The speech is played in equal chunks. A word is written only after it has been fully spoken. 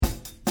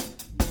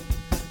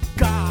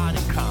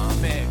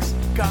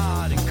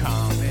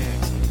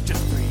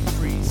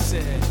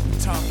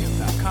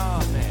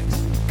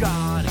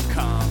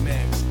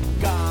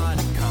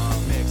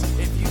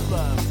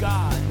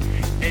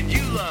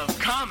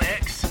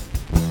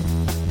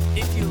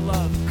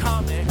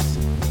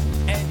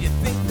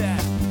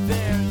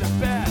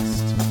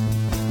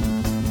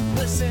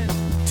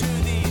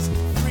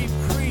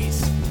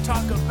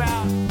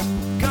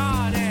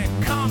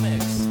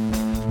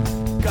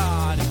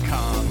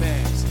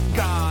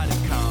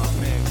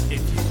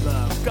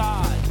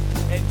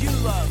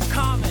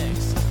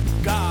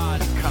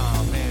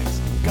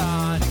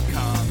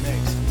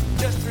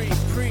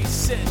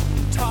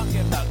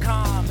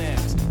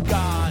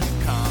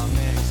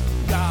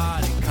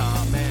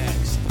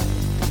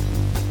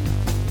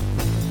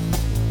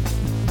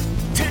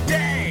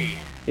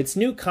It's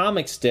New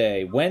Comics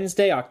Day,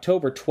 Wednesday,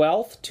 October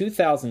 12th,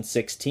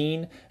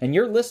 2016, and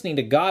you're listening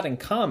to God and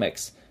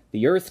Comics,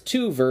 the Earth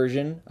 2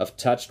 version of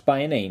Touched by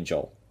an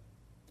Angel.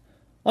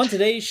 On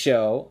today's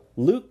show,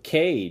 Luke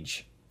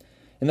Cage.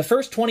 In the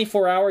first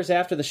 24 hours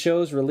after the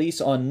show's release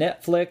on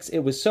Netflix, it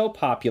was so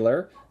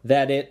popular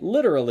that it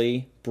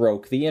literally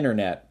broke the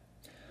internet.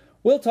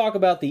 We'll talk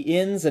about the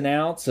ins and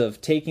outs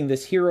of taking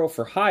this hero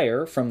for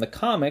hire from the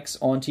comics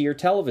onto your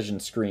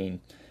television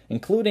screen,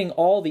 including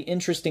all the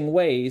interesting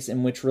ways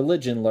in which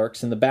religion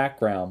lurks in the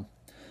background.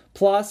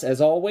 Plus,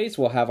 as always,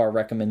 we'll have our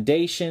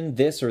recommendation,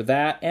 this or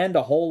that, and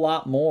a whole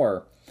lot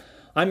more.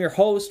 I'm your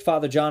host,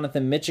 Father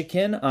Jonathan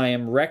Michigan. I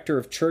am rector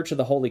of Church of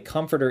the Holy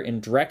Comforter in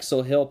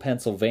Drexel Hill,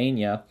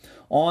 Pennsylvania.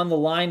 On the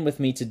line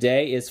with me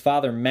today is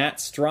Father Matt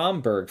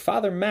Stromberg.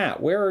 Father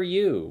Matt, where are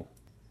you?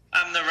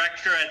 I'm the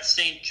rector at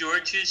St.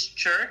 George's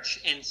Church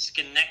in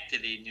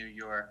Schenectady, New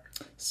York.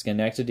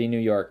 Schenectady, New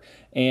York.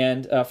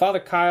 And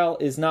Father Kyle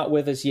is not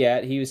with us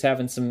yet. He was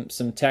having some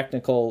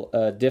technical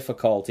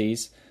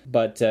difficulties,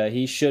 but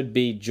he should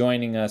be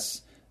joining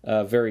us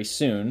very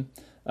soon.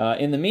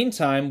 In the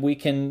meantime, we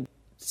can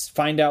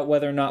find out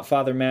whether or not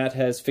Father Matt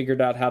has figured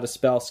out how to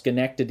spell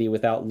Schenectady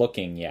without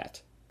looking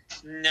yet.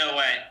 No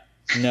way.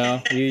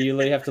 No? You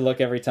have to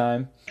look every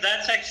time?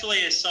 That's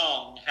actually a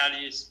song. How do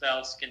you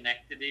spell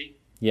Schenectady?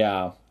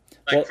 Yeah.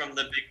 From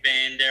the Big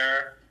Band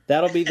era.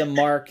 That'll be the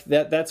mark.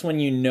 That's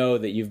when you know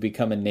that you've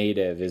become a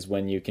native, is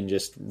when you can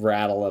just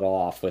rattle it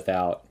off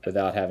without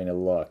having to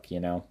look, you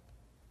know?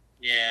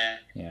 Yeah.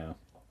 Yeah.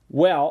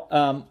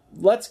 Well,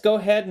 let's go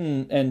ahead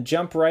and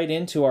jump right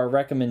into our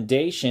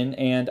recommendation.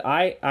 And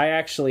I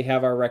actually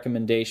have our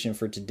recommendation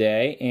for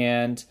today,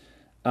 and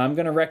I'm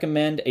going to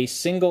recommend a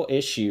single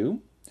issue.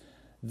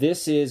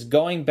 This is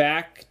going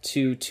back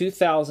to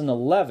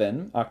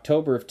 2011,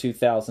 October of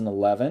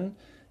 2011,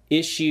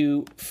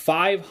 issue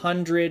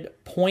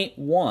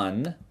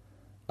 500.1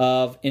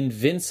 of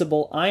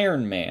Invincible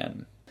Iron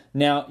Man.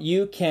 Now,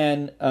 you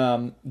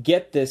can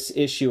get this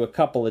issue a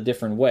couple of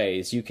different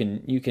ways. You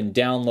can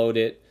download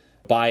it,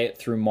 buy it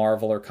through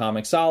Marvel or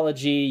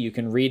Comixology. You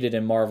can read it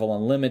in Marvel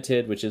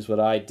Unlimited, which is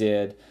what I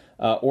did.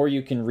 Or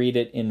you can read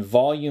it in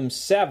Volume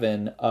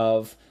 7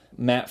 of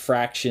Matt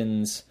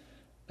Fraction's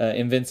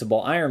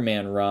Invincible Iron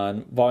Man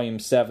run, Volume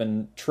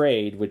 7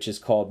 trade, which is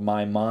called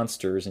My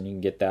Monsters, and you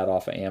can get that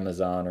off of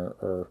Amazon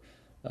or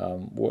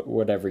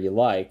whatever you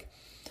like.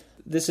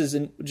 This is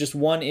just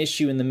one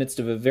issue in the midst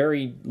of a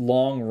very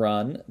long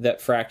run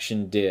that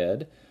Fraction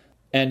did,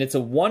 and it's a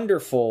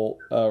wonderful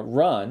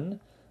run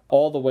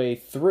all the way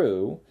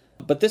through.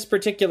 But this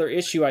particular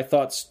issue I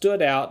thought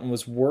stood out and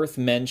was worth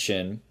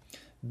mention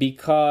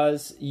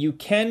because you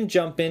can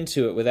jump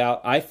into it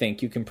without, I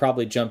think you can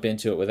probably jump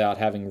into it without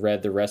having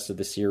read the rest of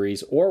the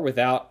series or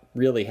without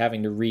really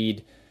having to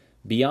read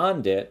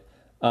beyond it,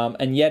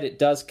 and yet it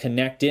does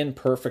connect in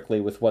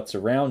perfectly with what's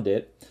around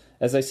it.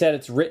 As I said,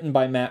 it's written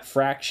by Matt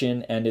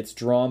Fraction and it's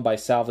drawn by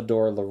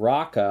Salvador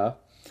Larroca,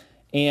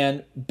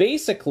 and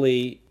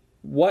basically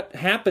what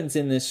happens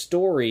in this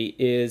story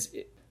is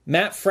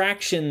Matt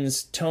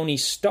Fraction's Tony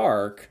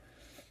Stark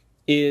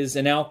is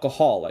an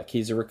alcoholic.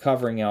 He's a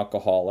recovering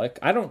alcoholic.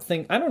 I don't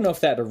know if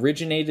that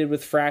originated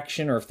with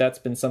Fraction or if that's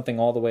been something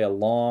all the way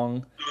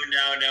along. Oh,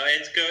 no.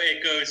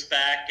 It goes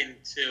back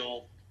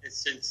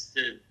since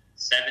the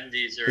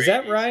 70s or 80s. Is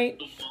that right?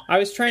 I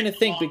was trying to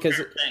think because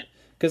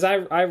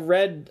I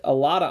read a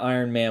lot of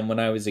Iron Man when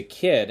I was a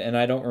kid, and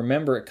I don't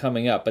remember it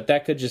coming up, but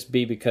that could just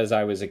be because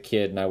I was a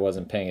kid and I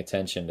wasn't paying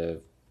attention to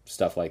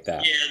stuff like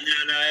that. Yeah,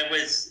 no, it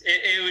was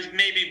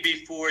maybe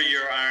before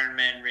your Iron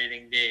Man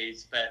reading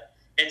days, but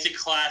it's a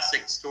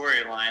classic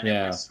storyline.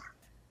 Yeah.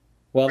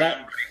 Well,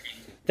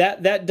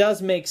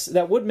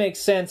 that would make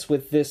sense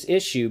with this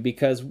issue,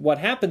 because what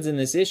happens in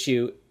this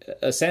issue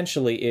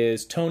essentially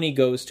is Tony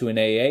goes to an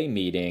AA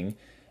meeting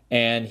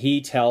and he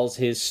tells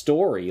his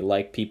story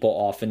like people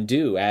often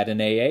do at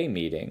an AA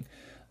meeting,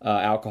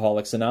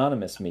 Alcoholics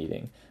Anonymous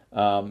meeting.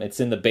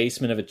 It's in the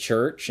basement of a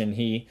church, and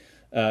he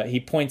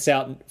points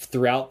out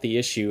throughout the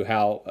issue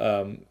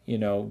how,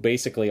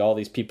 basically all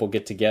these people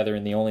get together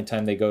and the only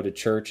time they go to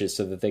church is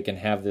so that they can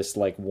have this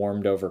like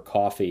warmed over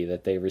coffee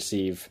that they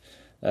receive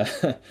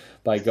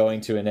by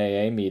going to an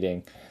AA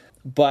meeting.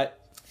 But,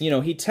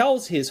 he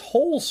tells his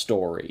whole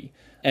story.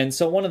 And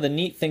so one of the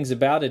neat things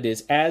about it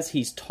is as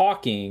he's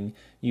talking,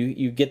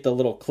 you get the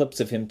little clips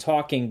of him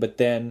talking, but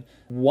then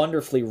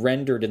wonderfully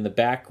rendered in the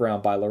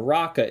background by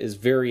Larroca is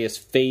various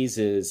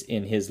phases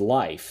in his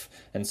life.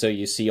 And so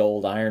you see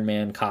old Iron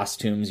Man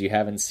costumes you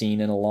haven't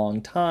seen in a long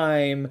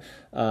time,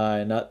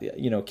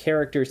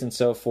 characters and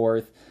so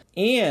forth.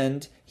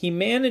 And he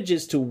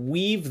manages to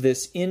weave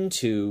this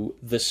into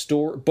the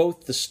story,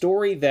 both the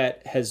story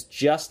that has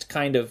just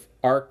kind of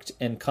arced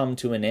and come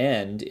to an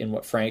end in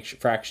what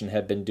Fraction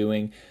had been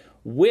doing,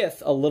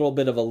 with a little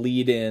bit of a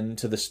lead-in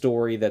to the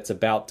story that's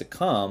about to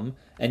come.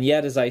 And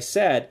yet, as I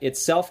said,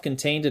 it's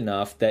self-contained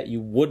enough that you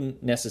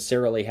wouldn't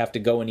necessarily have to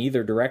go in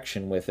either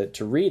direction with it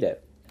to read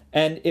it.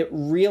 And it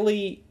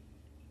really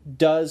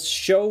does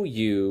show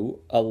you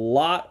a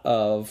lot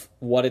of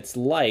what it's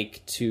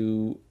like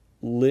to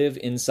live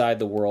inside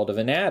the world of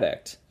an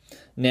addict.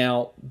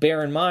 Now,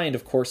 bear in mind,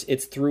 of course,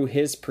 it's through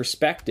his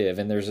perspective,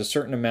 and there's a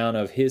certain amount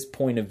of his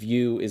point of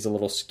view is a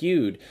little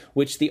skewed,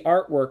 which the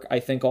artwork, I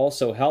think,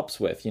 also helps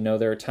with. You know,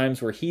 there are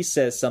times where he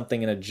says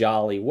something in a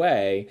jolly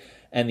way,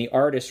 and the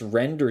artist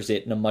renders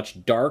it in a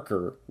much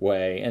darker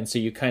way, and so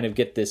you kind of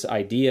get this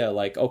idea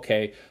like,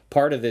 okay,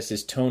 part of this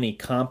is Tony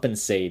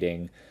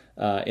compensating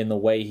in the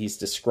way he's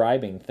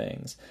describing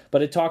things.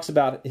 But it talks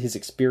about his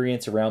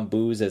experience around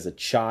booze as a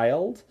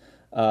child.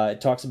 It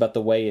talks about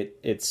the way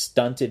it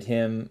stunted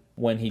him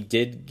when he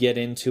did get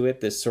into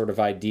it, this sort of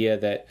idea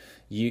that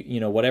you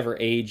know, whatever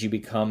age you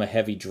become a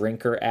heavy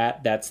drinker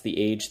at, that's the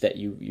age that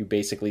you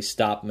basically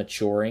stop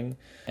maturing.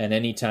 And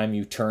anytime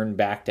you turn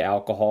back to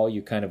alcohol,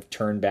 you kind of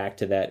turn back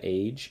to that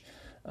age.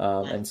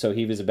 And so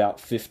he was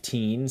about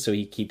 15, so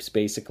he keeps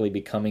basically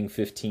becoming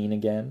 15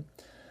 again.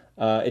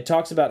 It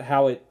talks about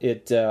how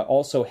it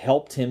also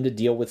helped him to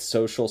deal with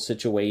social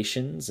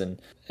situations and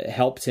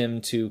helped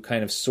him to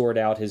kind of sort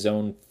out his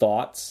own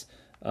thoughts,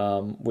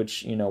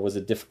 which, you know, was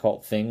a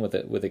difficult thing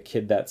with a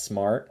kid that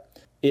smart.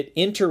 It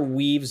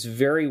interweaves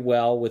very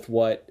well with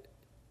what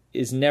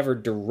is never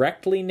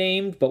directly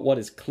named, but what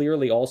is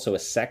clearly also a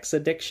sex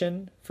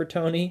addiction for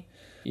Tony.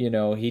 You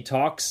know, he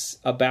talks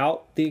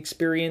about the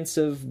experience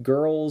of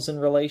girls in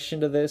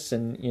relation to this,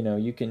 and, you know,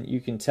 you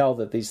can tell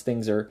that these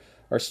things are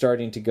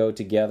starting to go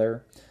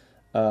together.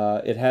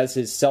 It has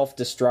his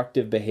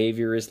self-destructive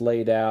behavior is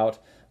laid out,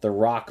 the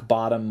rock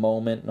bottom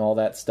moment and all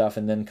that stuff,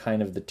 and then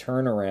kind of the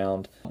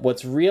turnaround.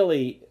 What's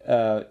really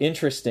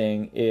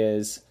interesting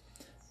is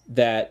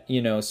that,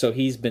 you know, so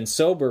he's been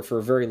sober for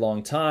a very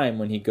long time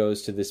when he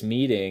goes to this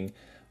meeting,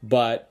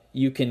 but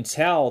you can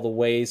tell the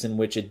ways in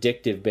which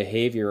addictive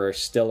behavior are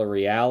still a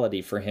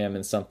reality for him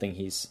and something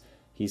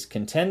he's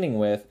contending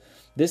with.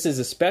 This is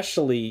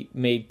especially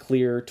made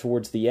clear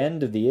towards the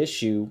end of the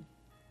issue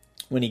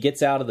when he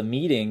gets out of the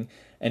meeting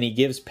and he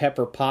gives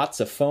Pepper Potts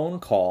a phone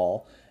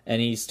call,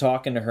 and he's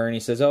talking to her and he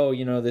says, oh,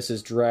 you know, this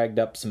has dragged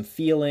up some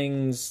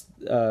feelings,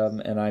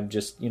 and I'm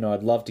just, you know,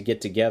 I'd love to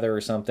get together or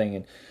something.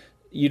 And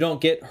you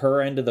don't get her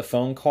end of the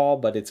phone call,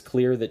 but it's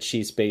clear that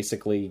she's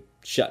basically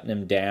shutting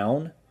him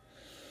down.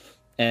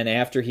 And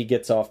after he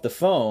gets off the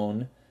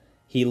phone,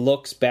 he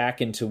looks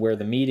back into where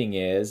the meeting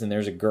is, and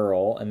there's a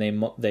girl, and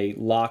they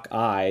lock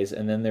eyes,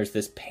 and then there's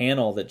this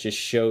panel that just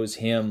shows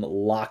him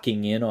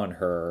locking in on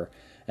her,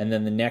 and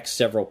then the next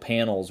several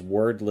panels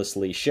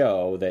wordlessly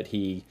show that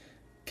he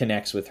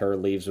connects with her,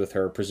 leaves with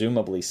her,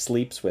 presumably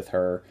sleeps with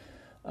her.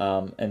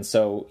 And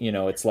so, you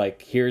know, it's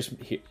like,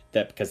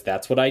 that because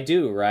that's what I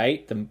do,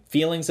 right? The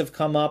feelings have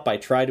come up. I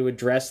try to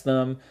address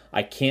them.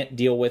 I can't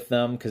deal with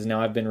them because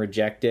now I've been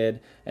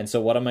rejected. And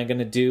so what am I going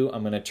to do?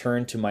 I'm going to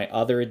turn to my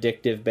other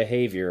addictive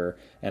behavior,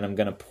 and I'm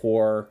going to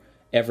pour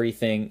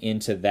everything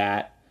into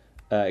that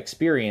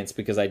experience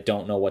because I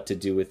don't know what to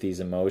do with these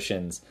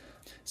emotions.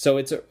 So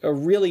it's a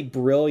really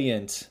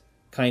brilliant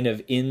kind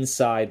of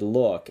inside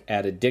look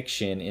at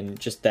addiction in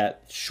just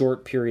that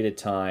short period of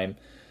time.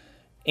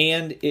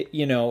 And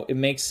it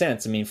makes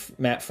sense. I mean,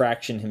 Matt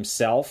Fraction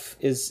himself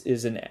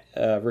is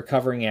a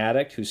recovering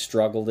addict who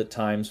struggled at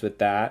times with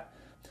that.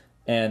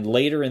 And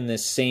later in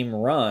this same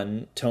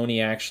run,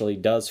 Tony actually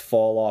does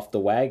fall off the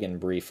wagon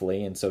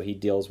briefly, and so he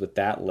deals with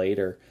that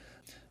later.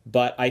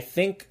 But I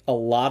think a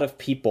lot of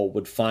people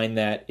would find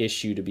that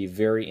issue to be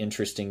very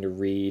interesting to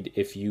read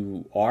if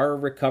you are a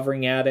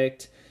recovering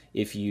addict,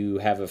 if you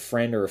have a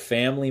friend or a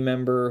family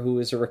member who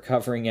is a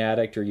recovering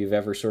addict, or you've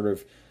ever sort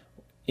of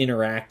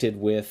interacted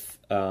with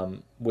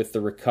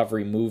the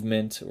recovery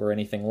movement or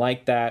anything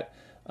like that.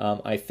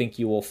 I think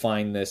you will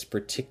find this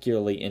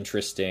particularly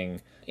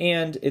interesting.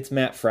 And it's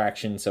Matt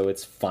Fraction, so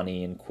it's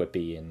funny and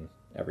quippy and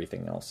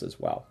everything else as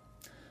well.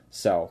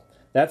 So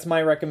that's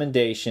my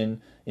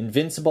recommendation.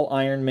 Invincible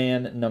Iron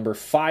Man number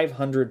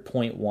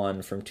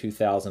 500.1 from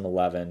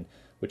 2011,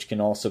 which can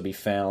also be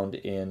found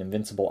in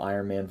Invincible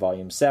Iron Man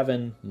Volume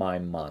 7, My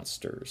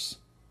Monsters.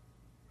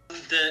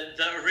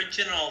 The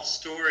original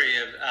story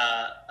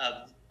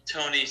of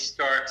Tony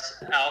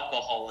Stark's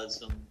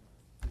alcoholism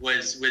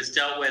was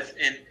dealt with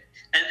and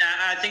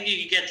I think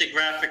you could get the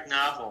graphic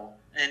novel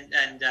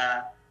and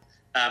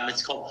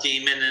it's called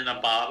Demon in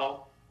a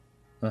Bottle.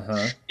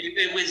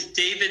 It was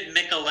David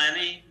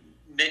Michelinie.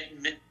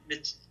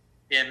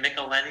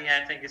 Michelinie,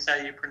 I think is how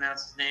you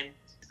pronounce his name.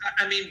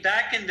 I mean,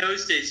 back in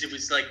those days, it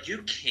was like,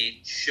 you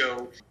can't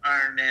show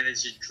Iron Man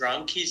as a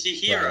drunk. He's a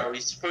hero. Right.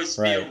 He's supposed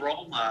to be a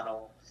role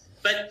model.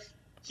 But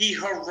he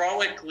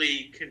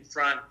heroically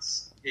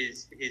confronts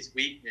his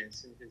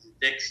weakness and his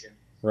addiction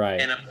in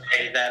a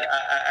way that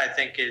I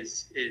think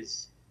is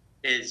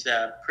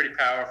pretty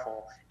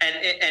powerful.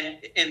 And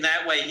in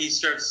that way, he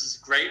serves as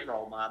a great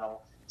role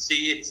model.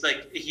 See, it's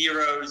like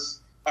heroes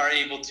are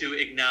able to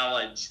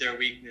acknowledge their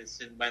weakness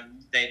and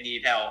when they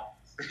need help.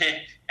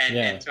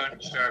 and Tony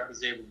Stark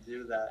was able to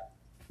do that.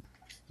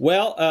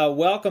 Well,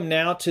 welcome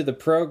now to the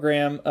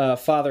program,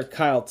 Father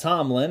Kyle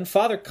Tomlin.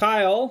 Father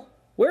Kyle,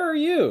 where are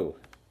you?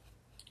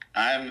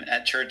 I'm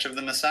at Church of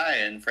the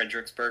Messiah in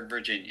Fredericksburg,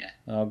 Virginia.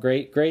 Oh,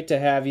 great to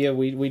have you.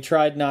 We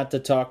tried not to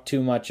talk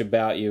too much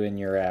about you in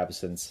your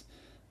absence.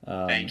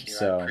 Thank you.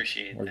 So I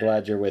appreciate we're that.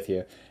 glad you're with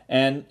you.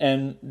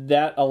 And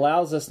that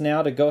allows us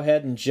now to go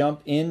ahead and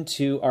jump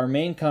into our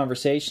main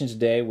conversation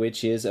today,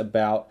 which is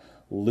about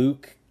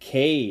Luke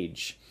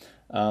Cage.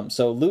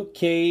 So Luke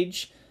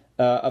Cage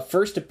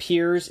first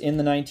appears in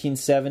the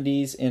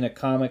 1970s in a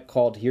comic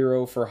called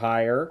Hero for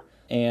Hire,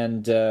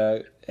 and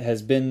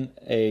has been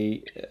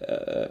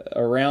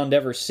around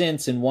ever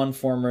since in one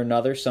form or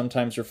another,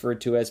 sometimes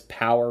referred to as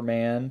Power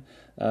Man,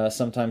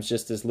 sometimes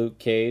just as Luke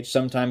Cage,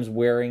 sometimes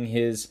wearing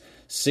his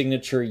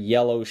signature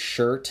yellow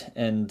shirt,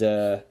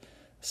 and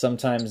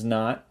sometimes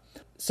not.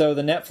 So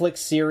the Netflix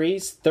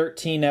series,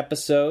 13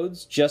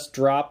 episodes, just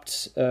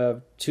dropped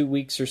 2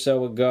 weeks or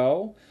so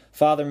ago.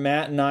 Father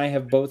Matt and I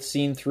have both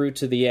seen through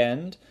to the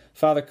end.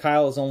 Father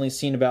Kyle has only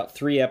seen about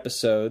 3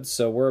 episodes,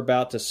 so we're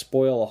about to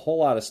spoil a whole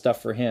lot of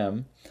stuff for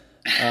him.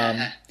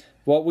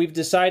 What we've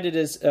decided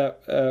is,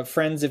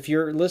 friends, if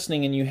you're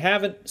listening and you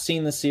haven't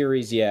seen the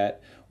series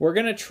yet, we're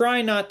going to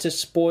try not to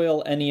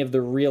spoil any of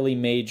the really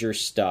major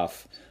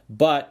stuff.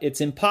 But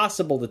it's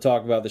impossible to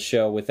talk about the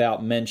show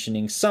without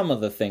mentioning some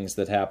of the things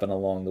that happen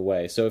along the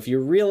way. So if you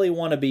really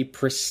want to be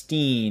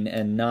pristine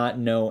and not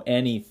know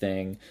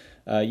anything,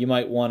 you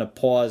might want to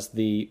pause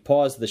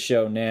the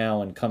show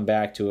now and come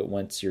back to it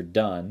once you're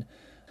done.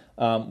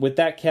 With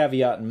that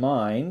caveat in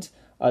mind,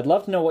 I'd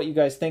love to know what you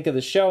guys think of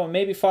the show. And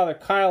maybe, Father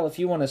Kyle, if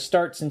you want to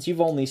start, since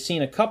you've only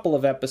seen a couple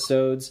of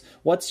episodes,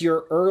 what's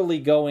your early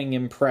going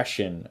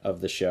impression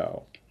of the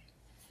show?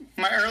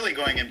 My early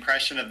going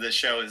impression of this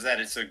show is that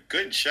it's a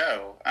good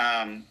show.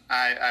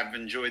 I've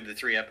enjoyed the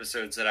 3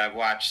 episodes that I've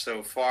watched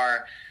so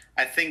far.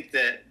 I think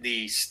that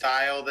the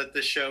style that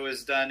the show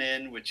is done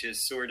in, which is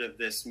sort of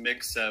this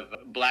mix of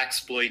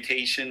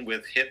blaxploitation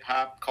with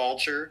hip-hop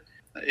culture,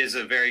 is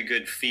a very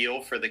good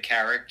feel for the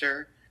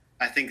character.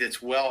 I think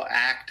it's well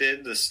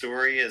acted. The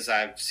story, as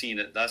I've seen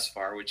it thus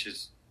far, which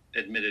is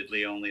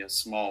admittedly only a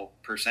small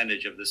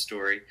percentage of the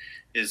story,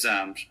 is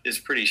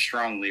pretty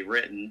strongly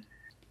written.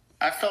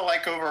 I felt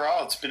like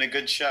overall it's been a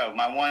good show.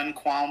 My one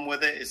qualm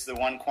with it is the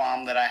one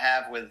qualm that I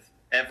have with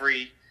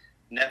every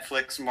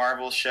Netflix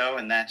Marvel show,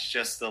 and that's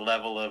just the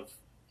level of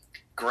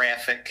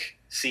graphic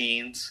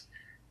scenes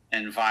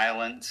and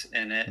violence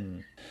in it.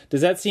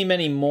 Does that seem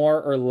any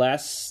more or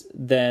less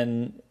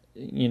than,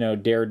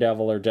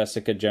 Daredevil or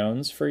Jessica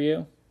Jones for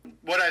you?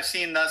 What I've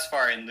seen thus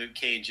far in Luke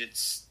Cage,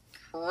 it's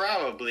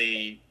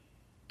probably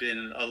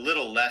been a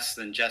little less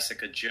than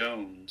Jessica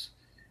Jones.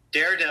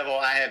 Daredevil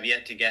I have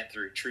yet to get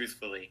through,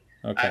 truthfully.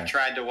 Okay. I've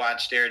tried to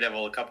watch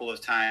Daredevil a couple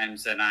of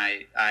times, and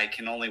I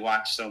can only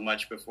watch so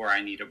much before I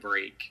need a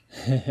break.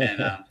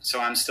 And so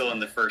I'm still in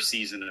the first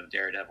season of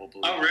Daredevil.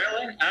 Oh,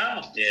 really?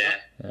 Oh.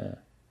 Yeah.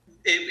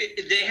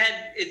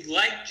 It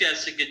like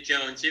Jessica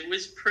Jones, it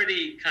was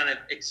pretty kind of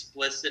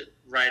explicit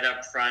right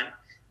up front.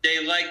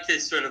 They like to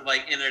sort of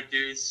like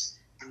introduce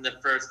in the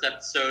first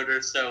episode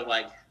or so,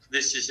 like,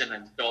 this is an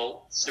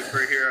adult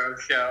superhero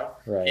show,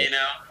 right.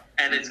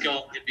 And it's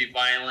going to be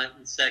violent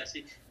and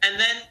sexy. And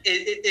then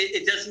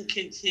it doesn't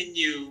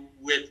continue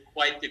with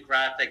quite the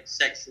graphic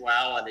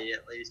sexuality,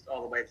 at least,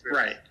 all the way through.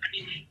 Right. I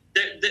mean,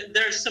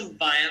 there's some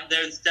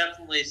there's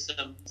definitely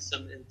some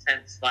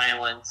intense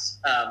violence,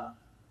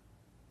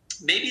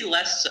 maybe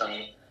less so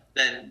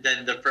than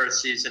the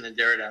first season of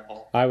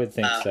Daredevil. I would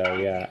think so,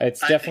 yeah. It's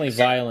definitely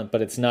violent,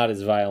 but it's not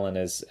as violent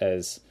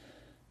as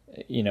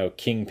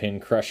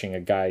Kingpin crushing a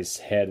guy's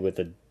head with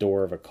the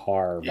door of a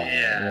car.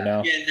 Yeah,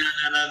 no.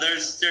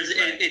 There's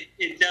right.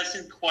 It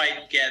doesn't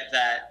quite get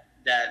that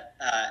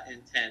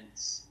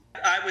intense.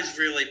 I was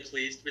really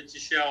pleased with the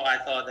show. I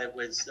thought it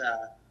was.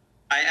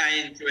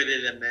 I enjoyed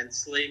it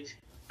immensely.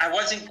 I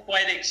wasn't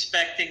quite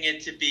expecting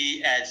it to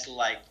be as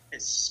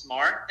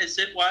smart as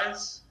it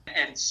was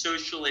and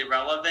socially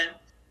relevant.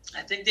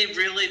 I think they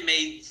really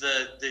made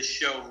the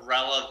show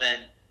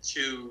relevant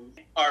to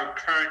our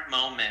current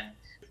moment.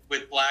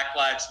 With Black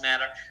Lives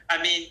Matter.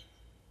 I mean,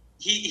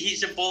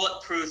 he's a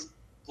bulletproof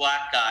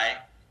black guy,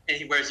 and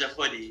he wears a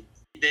hoodie.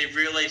 They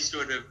really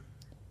sort of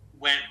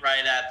went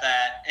right at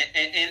that,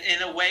 and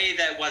in a way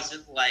that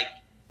wasn't like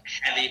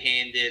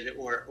heavy-handed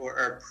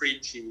or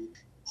preachy.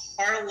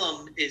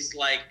 Harlem is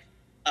like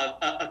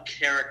a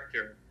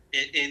character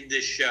in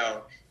the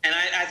show, and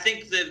I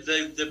think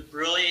the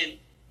brilliant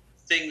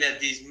thing that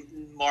these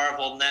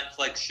Marvel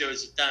Netflix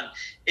shows have done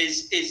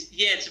is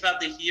it's about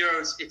the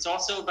heroes. It's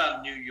also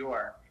about New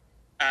York.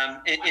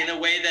 In a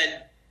way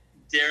that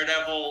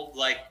Daredevil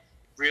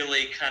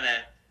really kind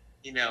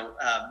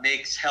of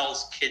makes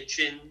Hell's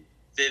Kitchen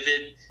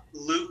vivid.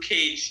 Luke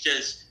Cage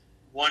does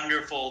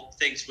wonderful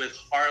things with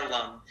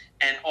Harlem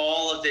and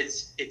all of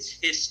its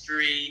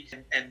history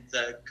and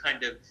the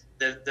kind of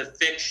the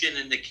fiction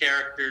and the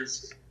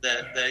characters,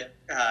 the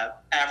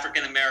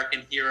African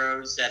American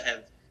heroes that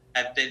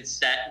have been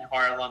set in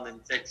Harlem in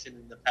fiction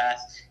in the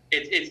past.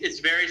 It's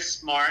very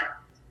smart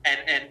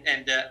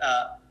and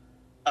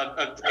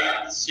a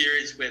great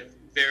series with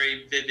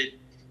very vivid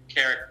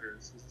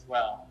characters as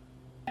well.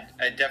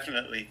 I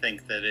definitely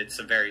think that it's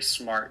a very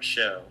smart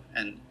show.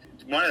 And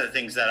one of the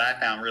things that I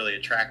found really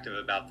attractive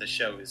about the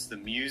show is the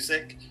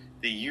music,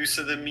 the use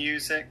of the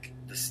music,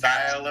 the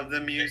style of the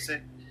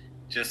music,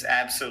 just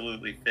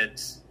absolutely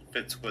fits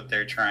what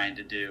they're trying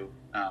to do.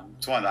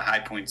 It's one of the high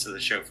points of the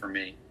show for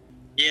me.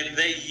 Yeah,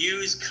 they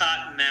use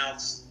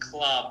Cottonmouth's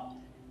Club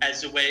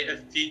as a way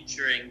of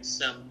featuring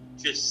some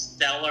just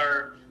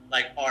stellar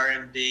like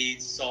R&B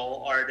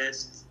soul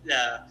artists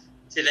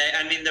today.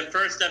 I mean, the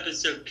first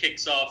episode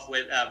kicks off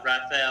with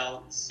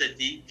Raphael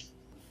Saadiq.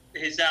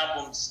 His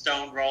album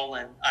Stone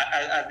Rollin'.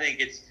 I think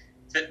it's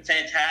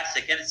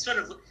fantastic, and it's sort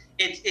of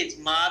it's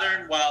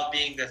modern while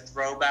being a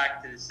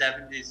throwback to the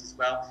 70s as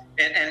well,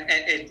 and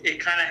it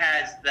kind of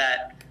has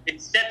that.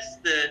 It sets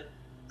the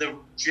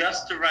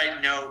just the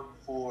right note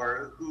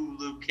for who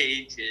Luke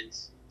Cage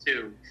is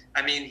too.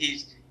 I mean,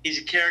 he's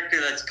a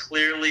character that's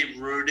clearly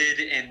rooted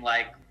in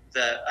like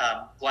the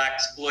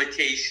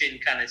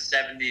blaxploitation kind of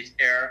 70s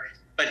era,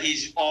 but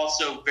he's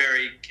also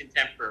very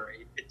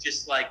contemporary. It's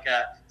just like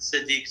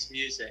Saadiq's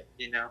music,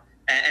 you know,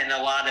 and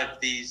a lot of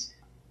these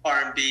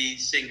R&B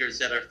singers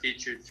that are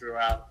featured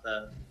throughout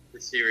the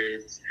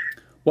series.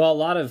 Well, a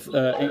lot of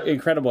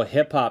incredible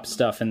hip-hop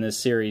stuff in this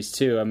series,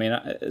 too. I mean,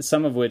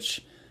 some of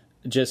which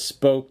just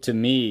spoke to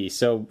me.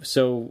 So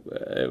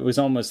it was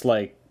almost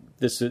like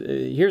this.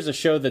 Here's a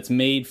show that's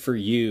made for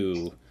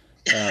you,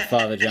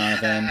 Father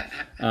Jonathan.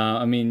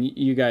 I mean,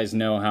 you guys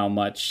know how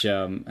much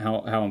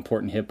how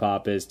important hip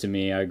hop is to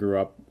me. I grew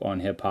up on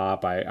hip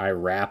hop. I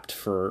rapped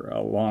for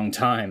a long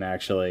time,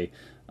 actually,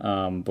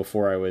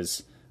 before I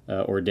was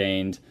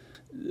ordained.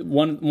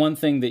 One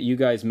thing that you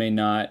guys may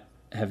not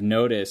have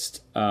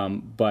noticed,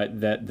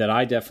 but that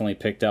I definitely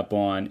picked up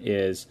on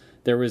is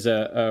there was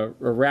a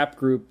rap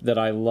group that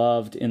I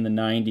loved in the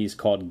 90s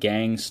called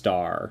Gang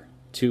Starr.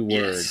 2 words,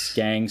 yes.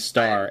 Gang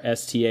Starr,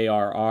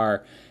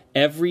 Starr.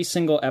 Every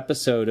single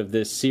episode of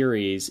this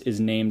series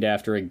is named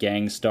after a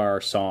Gang Starr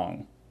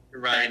song.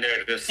 Right, I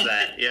noticed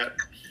that. Yep.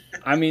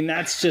 I mean,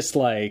 that's just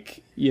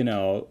like, you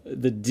know,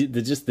 the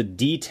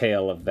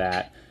detail of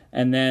that.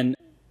 And then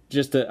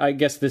I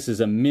guess this is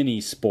a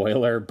mini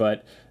spoiler,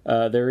 but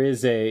there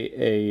is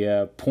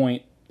a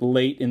point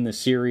late in the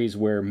series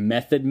where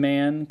Method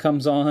Man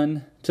comes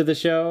on to the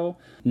show,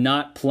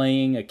 not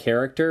playing a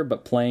character,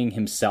 but playing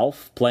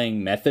himself,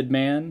 playing Method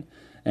Man,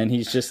 and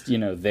he's just, you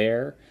know,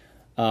 there.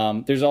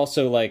 There's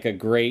also like a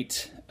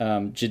great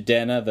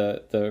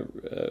Jidenna,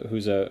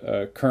 who's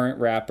a current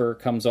rapper,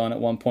 comes on at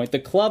one point. The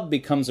club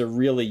becomes a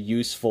really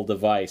useful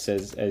device,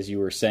 as you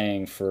were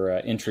saying, for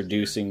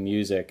introducing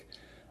music,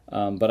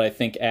 but I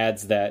think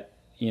adds that,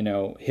 you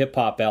know, hip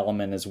hop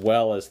element as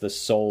well as the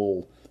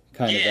soul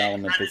kind of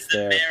element that's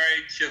there. The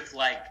marriage of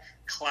like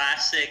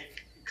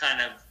classic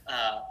kind of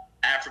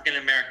African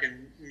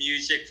American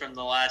music from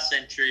the last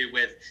century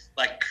with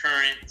like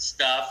current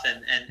stuff,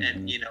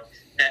 and you know,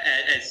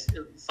 as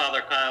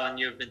Father Kyle and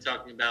you have been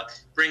talking about,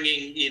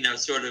 bringing, you know,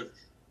 sort of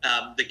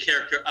the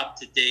character up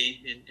to date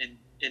and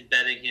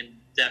embedding him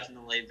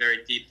definitely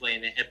very deeply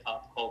in the hip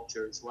hop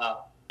culture as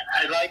well.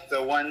 I like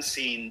the one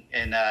scene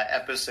in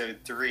episode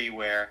 3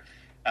 where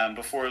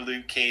before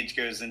Luke Cage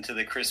goes into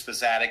the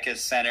Crispus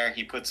Attucks Center,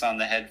 he puts on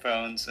the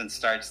headphones and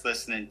starts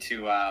listening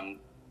to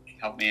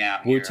help me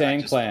out here.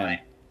 Wu-Tang Clan.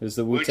 It was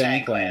the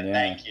Wu-Tang Clan, yeah.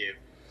 Thank you.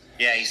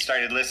 Yeah, he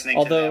started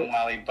listening to them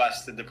while he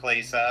busted the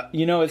place up.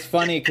 You know, it's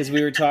funny because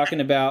we're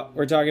talking about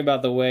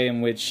the way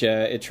in which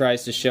it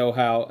tries to show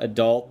how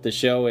adult the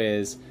show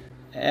is,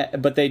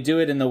 but they do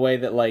it in the way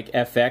that like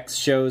FX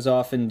shows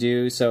often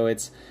do. So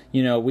it's,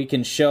 you know, we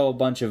can show a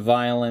bunch of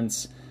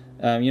violence.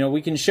 You know,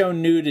 we can show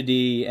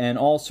nudity and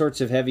all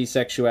sorts of heavy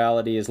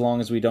sexuality as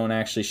long as we don't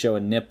actually show a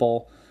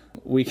nipple.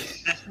 We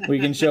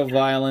can show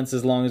violence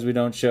as long as we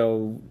don't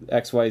show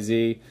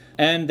XYZ.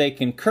 And they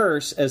can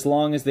curse as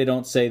long as they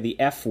don't say the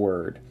F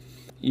word.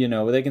 You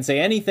know, they can say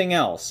anything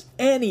else,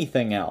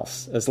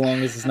 as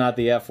long as it's not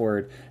the F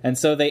word. And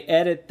so they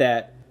edit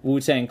that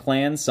Wu-Tang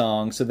Clan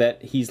song so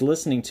that he's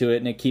listening to it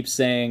and it keeps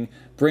saying,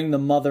 "Bring the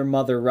mother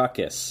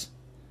ruckus."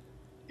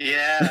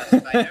 Yeah,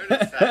 I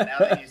noticed that now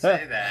that you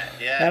say that.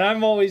 Yeah. And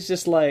I'm always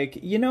just like,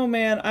 you know,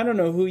 man, I don't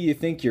know who you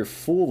think you're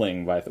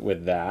fooling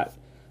with that.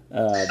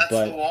 That's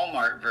the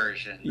Walmart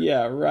version.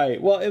 Yeah, right.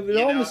 Well, it would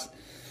almost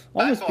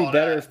be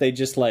better if they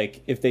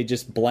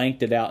just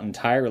blanked it out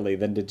entirely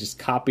than to just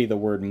copy the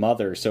word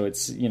mother. So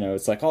it's, you know,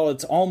 it's like, oh,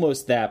 it's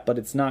almost that, but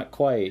it's not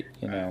quite,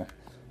 you know.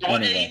 Well,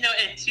 anyway. You know,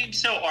 it seems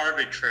so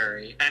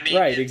arbitrary. I mean,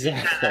 right,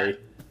 exactly.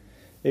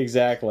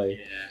 Exactly.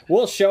 Yeah.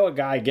 We'll show a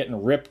guy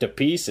getting ripped to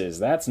pieces.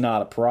 That's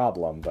not a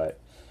problem, but...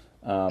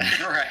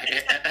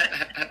 right.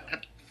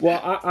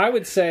 Well, I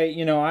would say,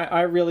 you know,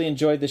 I really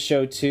enjoyed the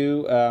show,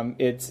 too.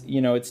 It's, you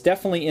know, it's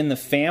definitely in the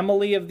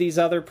family of these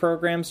other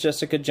programs,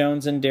 Jessica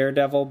Jones and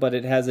Daredevil, but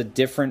it has a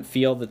different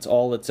feel that's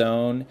all its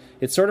own.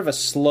 It's sort of a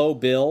slow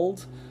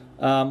build,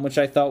 which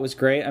I thought was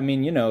great. I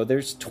mean, you know,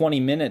 there's 20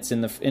 minutes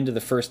into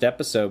the first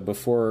episode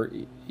before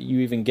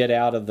you even get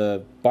out of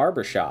the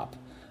barbershop.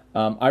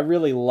 I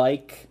really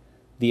like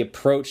the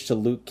approach to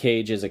Luke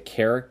Cage as a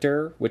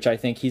character, which I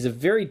think he's a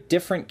very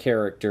different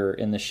character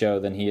in the show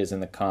than he is in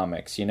the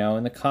comics. You know,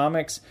 in the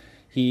comics,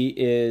 he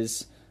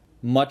is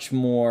much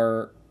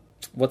more...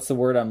 What's the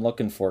word I'm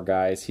looking for,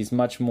 guys? He's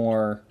much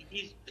more...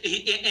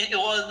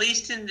 Well, at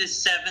least in the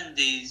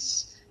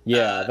 70s...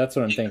 Yeah, that's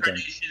what I'm thinking.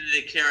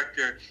 The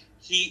character,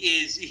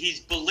 he's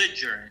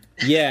belligerent.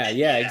 Yeah,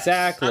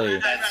 exactly. I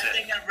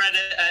think I read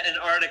an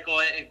article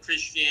in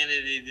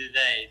Christianity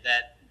Today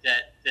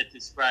that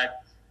described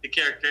the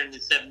character in the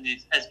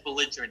 70s as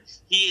belligerent.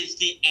 He is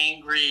the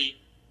angry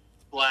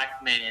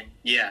black man.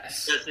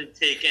 Yes. Doesn't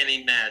take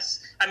any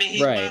mess. I mean, he's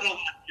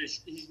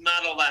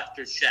modeled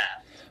after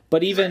Shaft.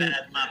 But even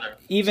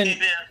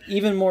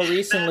more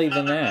recently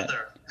than that.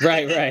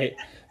 Right.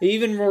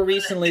 Even more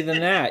recently than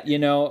that, you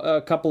know,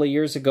 a couple of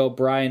years ago,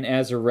 Brian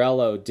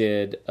Azzarello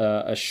did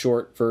a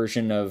short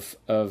version of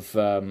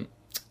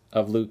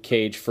Luke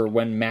Cage for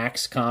when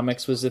Max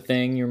Comics was a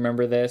thing. You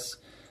remember this?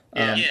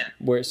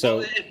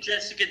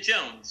 Jessica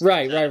Jones.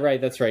 Right.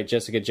 That's right.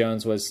 Jessica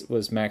Jones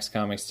was Max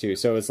Comics too.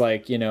 So it's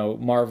like, you know,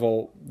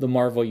 the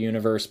Marvel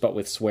universe, but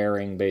with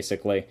swearing,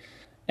 basically.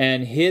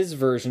 And his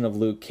version of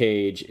Luke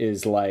Cage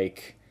is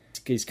like...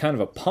 he's kind of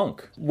a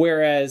punk.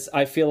 Whereas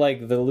I feel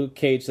like the Luke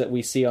Cage that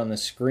we see on the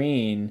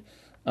screen,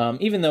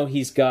 even though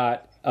he's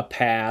got a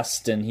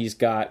past and he's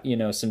got, you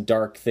know, some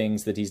dark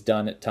things that he's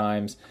done at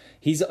times,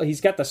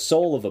 he's got the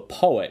soul of a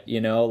poet, you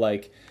know,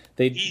 like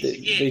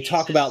they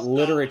talk about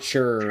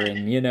literature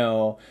and, you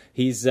know,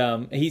 he's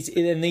and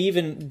they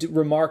even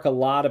remark a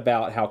lot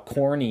about how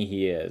corny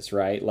he is,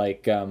 right?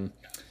 Like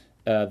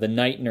the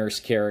night nurse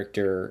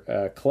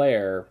character,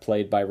 Claire,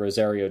 played by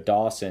Rosario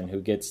Dawson,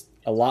 who gets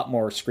a lot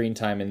more screen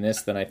time in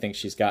this than I think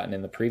she's gotten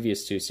in the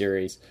previous two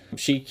series.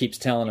 She keeps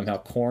telling him how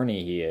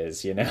corny he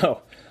is, you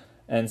know?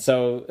 And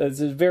so it's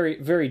a very,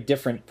 very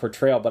different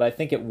portrayal, but I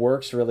think it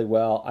works really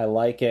well. I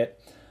like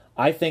it.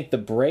 I think the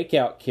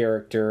breakout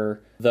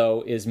character,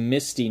 though, is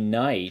Misty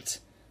Knight.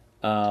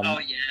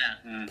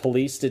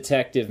 Police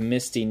Detective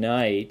Misty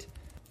Knight,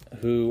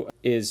 who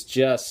is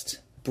just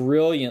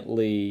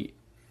brilliantly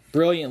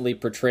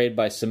portrayed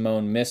by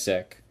Simone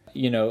Missick.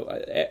 You know,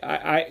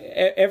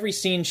 every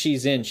scene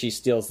she's in, she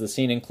steals the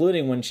scene,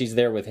 including when she's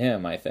there with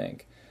him, I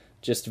think.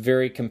 Just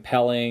very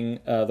compelling,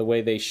 the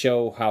way they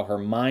show how her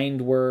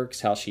mind works,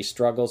 how she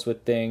struggles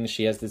with things.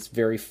 She has this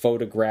very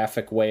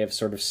photographic way of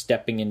sort of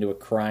stepping into a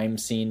crime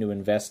scene to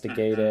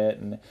investigate it,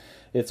 and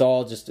it's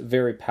all just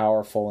very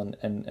powerful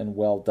and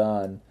well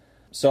done.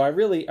 So I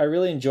really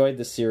enjoyed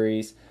the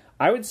series.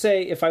 I would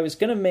say if I was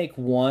going to make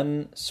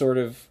one sort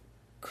of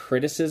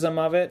criticism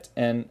of it,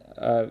 and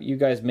you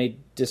guys may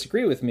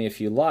disagree with me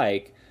if you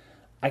like,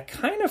 I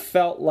kind of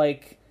felt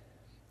like,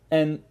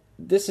 and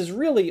this is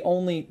really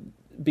only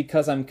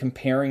because I'm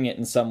comparing it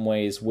in some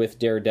ways with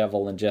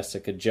Daredevil and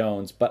Jessica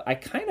Jones, but I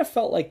kind of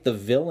felt like the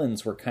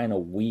villains were kind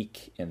of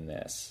weak in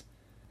this.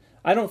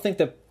 I don't think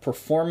the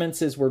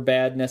performances were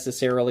bad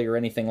necessarily or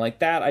anything like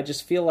that. I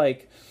just feel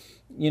like,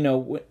 you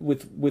know,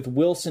 with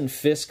Wilson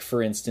Fisk,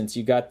 for instance,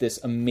 you got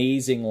this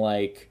amazing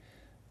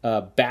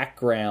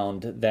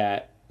background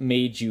that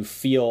made you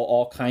feel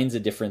all kinds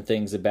of different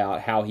things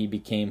about how he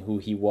became who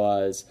he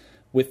was.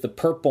 With the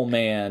Purple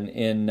Man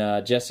in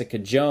Jessica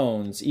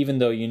Jones, even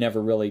though you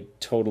never really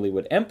totally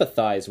would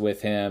empathize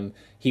with him,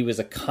 he was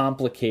a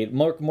complicated,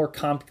 more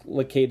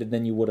complicated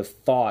than you would have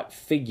thought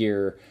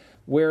figure.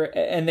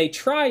 And they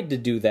tried to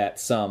do that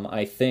some,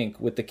 I think,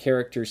 with the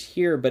characters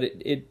here, but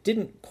it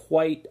didn't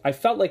quite. I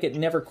felt like it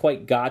never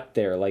quite got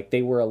there. Like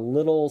they were a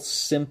little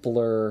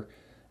simpler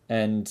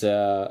and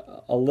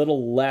a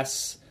little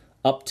less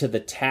up to the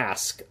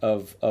task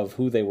of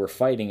who they were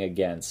fighting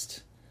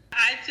against.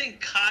 I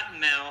think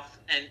Cottonmouth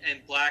and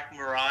Black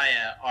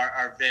Mariah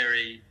are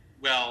very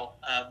well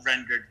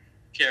rendered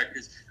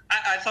characters.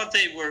 I thought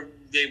they were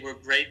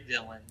great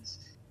villains.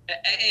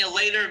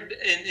 Later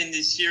in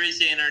the series,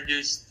 they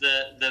introduced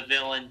the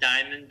villain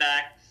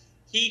Diamondback.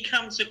 He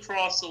comes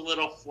across a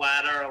little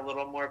flatter, a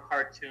little more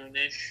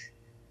cartoonish,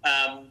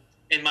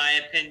 in my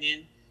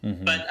opinion.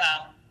 Mm-hmm. But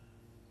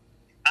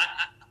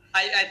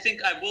I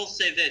think I will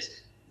say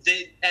this: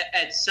 they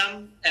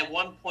at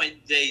one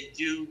point they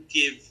do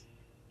give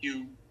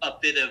you a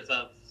bit of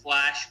a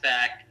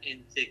flashback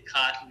into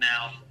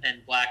Cottonmouth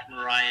and Black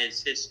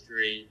Mariah's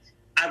history.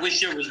 I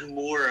wish there was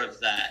more of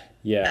that.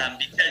 Yeah.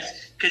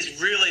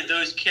 Because really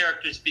those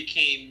characters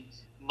became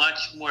much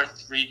more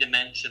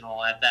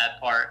three-dimensional at that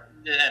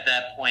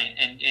point,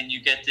 and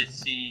you get to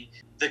see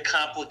the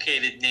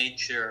complicated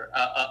nature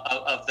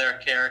of their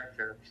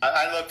character.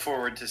 I look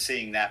forward to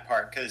seeing that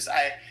part, because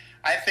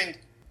I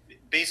think,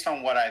 based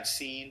on what I've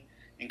seen,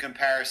 in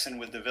comparison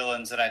with the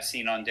villains that I've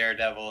seen on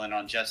Daredevil and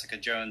on Jessica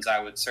Jones, I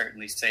would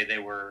certainly say they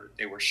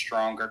were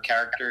stronger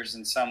characters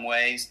in some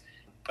ways.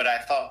 But I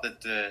thought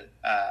that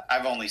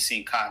I've only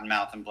seen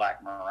Cottonmouth and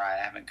Black Mariah.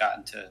 I haven't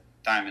gotten to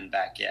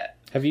Diamondback yet.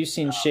 Have you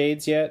seen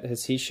Shades yet?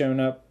 Has he shown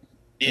up?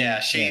 Yeah,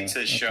 Shades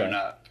has shown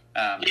up.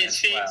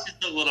 Shades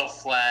is a little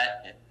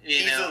flat.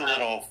 He's a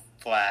little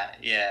flat,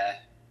 yeah.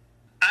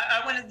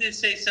 I wanted to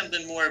say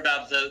something more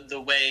about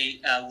the way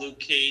Luke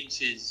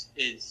Cage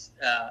is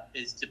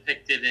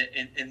depicted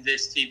in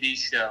this TV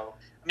show.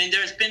 I mean,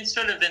 there's been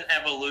sort of an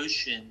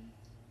evolution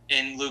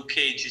in Luke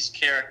Cage's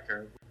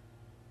character.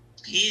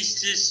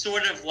 He's this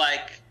sort of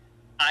like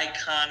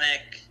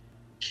iconic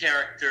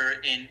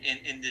character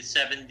in the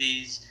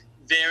 70s,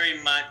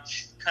 very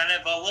much kind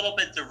of a little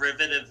bit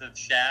derivative of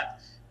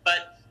Shaft,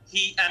 but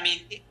he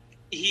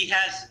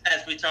has,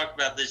 as we talked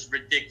about, this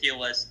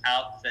ridiculous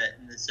outfit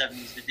in the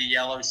 70s with the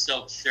yellow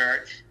silk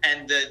shirt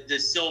and the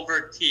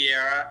silver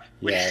tiara,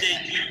 which they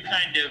do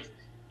kind of,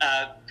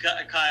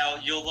 Kyle,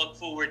 you'll look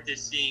forward to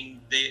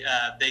seeing they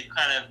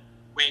kind of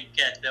wink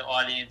at the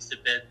audience a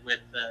bit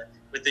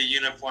with the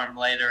uniform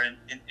later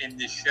in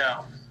the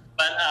show.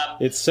 But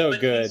it's so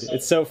good.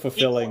 It's so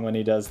fulfilling when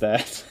he does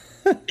that.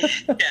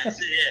 Yes,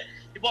 yeah.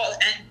 Well,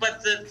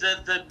 but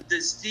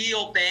the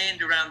steel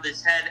band around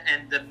his head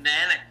and the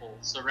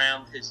manacles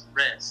around his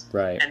wrist,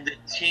 right, and the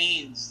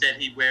chains that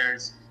he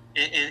wears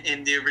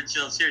in the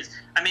original series.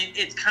 I mean,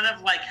 it's kind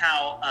of like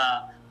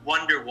how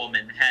Wonder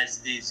Woman has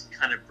these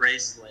kind of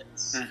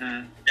bracelets,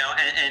 mm-hmm. you know,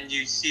 and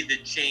you see the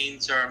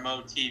chains are a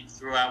motif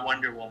throughout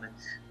Wonder Woman.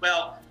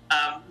 Well,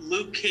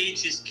 Luke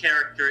Cage's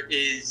character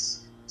is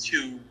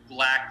to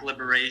Black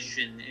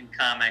liberation in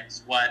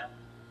comics what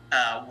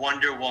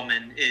Wonder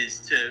Woman is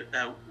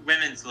to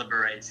women's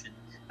liberation.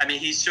 I mean,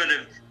 he's sort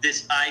of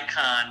this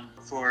icon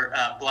for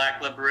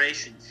Black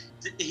liberation.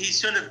 He's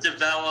sort of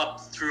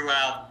developed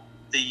throughout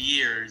the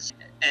years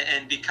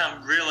and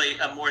become really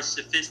a more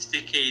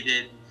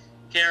sophisticated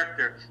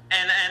character.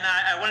 And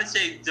I want to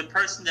say the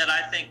person that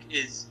I think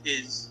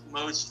is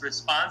most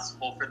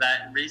responsible for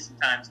that in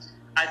recent times,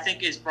 I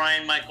think, is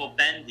Brian Michael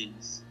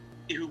Bendis,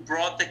 who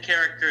brought the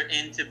character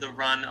into the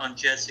run on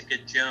Jessica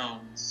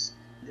Jones,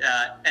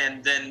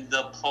 and then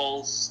the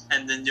Pulse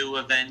and the New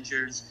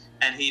Avengers,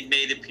 and he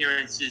made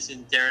appearances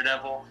in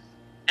Daredevil,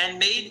 and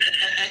made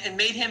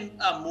him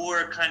a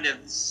more kind of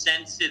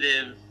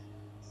sensitive,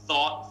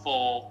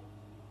 thoughtful,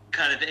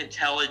 kind of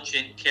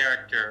intelligent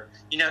character.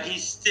 You know,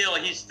 he's still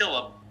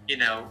a, you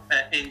know,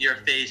 in your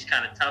face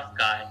kind of tough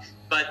guy,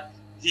 but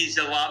he's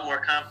a lot more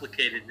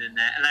complicated than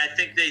that. And I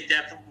think they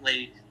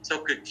definitely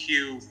took a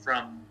cue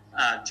from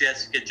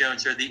Jessica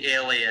Jones, or the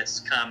Alias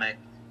comic,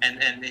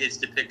 and his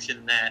depiction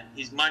in that.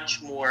 He's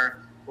much more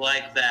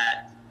like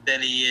that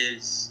than he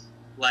is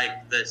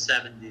like the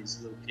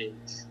 70s Luke Cage.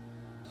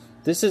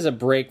 This is a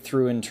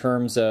breakthrough in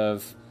terms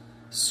of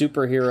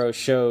superhero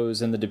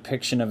shows and the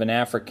depiction of an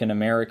African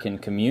American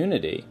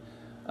community.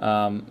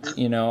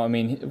 You know, I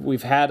mean,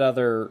 we've had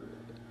other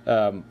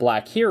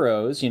Black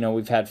heroes. You know,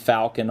 we've had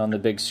Falcon on the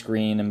big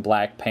screen and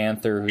Black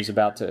Panther, who's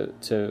about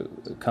to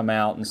come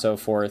out, and so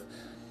forth.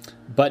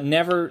 But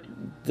never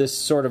this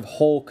sort of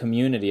whole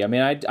community. I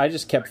mean, I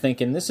just kept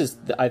thinking, this is,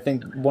 I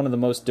think, one of the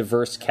most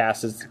diverse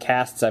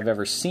casts I've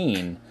ever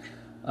seen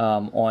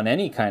on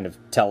any kind of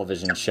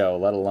television show,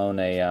 let alone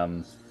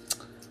a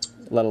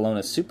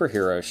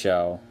superhero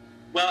show.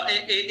 Well,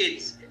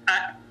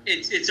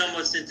 it's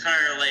almost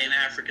entirely an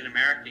African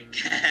American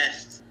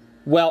cast.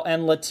 Well,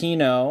 and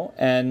Latino,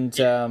 and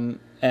I mean,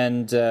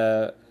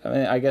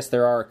 I guess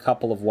there are a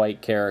couple of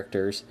white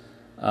characters.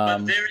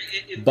 But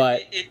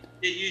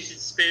they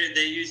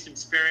used him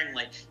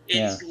sparingly.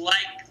 It's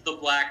like the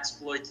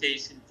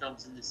blaxploitation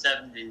films in the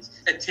 70s.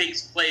 It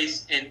takes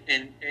place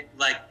in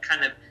like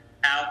kind of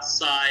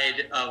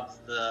outside of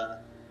the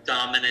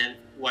dominant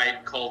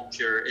white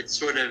culture. It's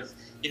sort of,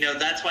 you know,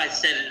 that's why I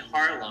said in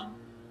Harlem,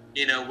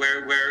 you know,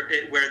 where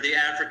the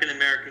African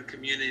American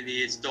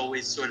community has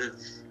always sort of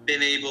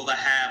been able to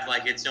have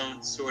like its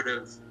own sort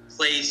of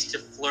place to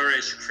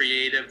flourish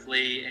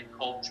creatively and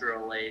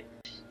culturally.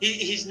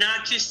 He's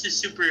not just a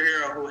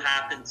superhero who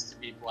happens to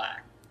be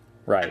Black.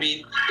 Right. I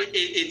mean,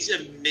 it's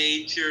a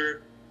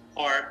major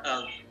part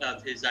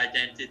of his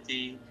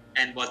identity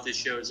and what the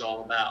show is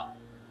all about.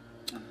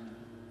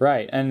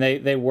 Right, and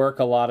they work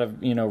a lot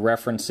of, you know,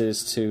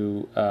 references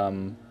to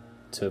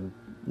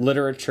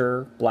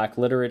literature, Black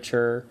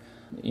literature.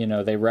 You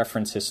know, they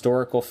reference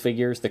historical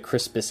figures, the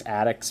Crispus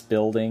Attucks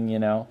building, you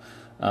know,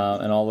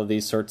 and all of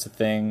these sorts of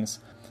things.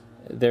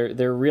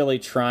 They're really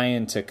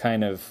trying to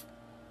kind of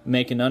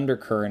make an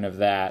undercurrent of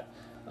that.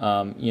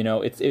 You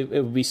know, it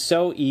would be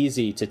so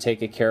easy to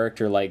take a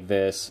character like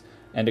this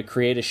and to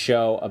create a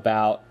show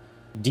about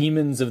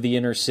demons of the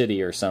inner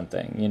city or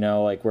something, you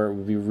know, like where it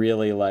would be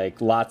really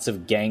like lots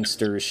of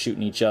gangsters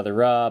shooting each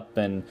other up,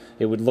 and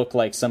it would look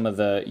like some of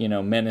the, you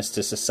know, Menace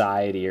to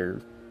Society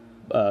or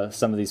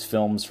some of these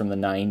films from the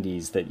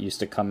 90s that used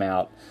to come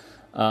out.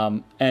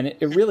 And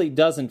it really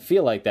doesn't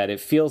feel like that. It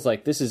feels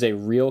like this is a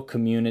real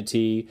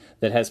community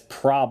that has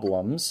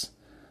problems,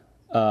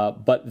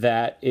 but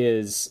that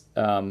is,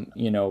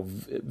 you know,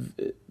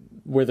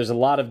 where there's a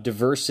lot of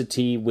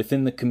diversity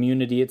within the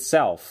community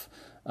itself,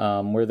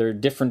 where there are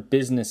different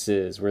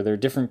businesses, where there are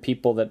different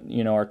people that,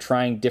 you know, are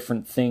trying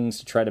different things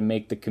to try to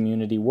make the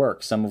community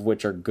work, some of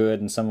which are good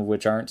and some of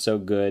which aren't so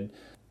good.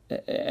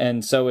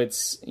 And so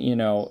it's, you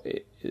know,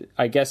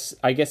 I guess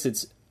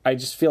it's, I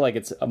just feel like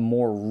it's a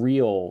more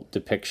real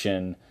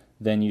depiction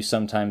than you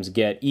sometimes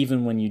get,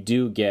 even when you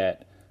do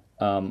get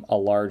a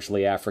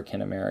largely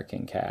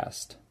African-American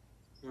cast.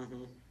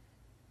 Mm-hmm.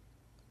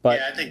 But,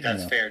 yeah, I think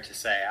that's fair to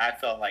say. I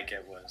felt like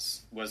it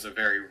was a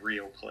very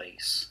real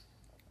place.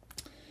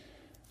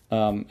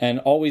 And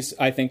always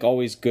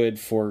good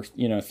for,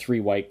 three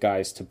white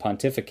guys to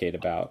pontificate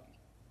about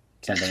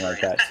something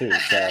like that too.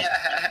 So,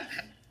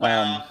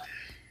 well,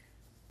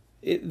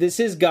 this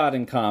is God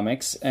in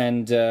comics,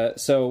 and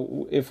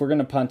so if we're going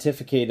to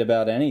pontificate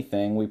about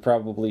anything, we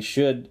probably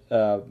should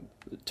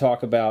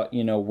talk about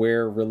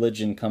where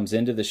religion comes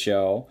into the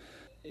show.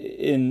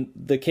 In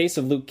the case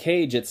of Luke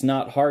Cage, it's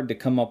not hard to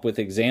come up with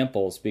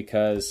examples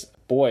because,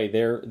 boy,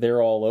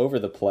 they're all over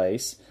the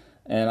place,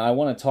 and I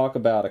want to talk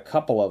about a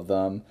couple of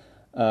them,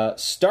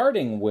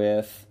 starting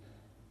with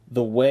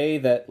the way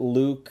that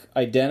Luke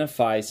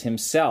identifies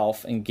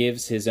himself and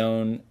gives his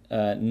own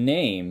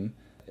name.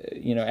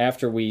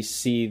 After we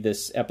see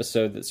this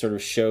episode that sort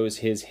of shows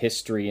his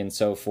history and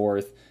so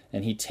forth,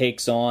 and he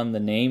takes on the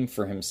name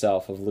for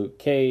himself of Luke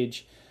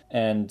Cage,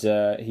 and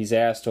he's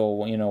asked,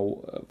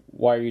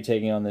 why are you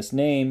taking on this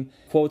name?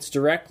 Quotes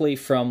directly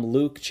from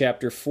Luke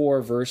chapter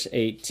 4, verse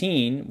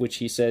 18, which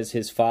he says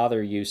his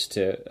father used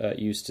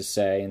to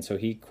say, and so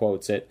he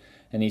quotes it.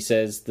 And he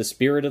says, "The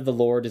Spirit of the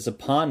Lord is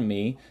upon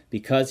me,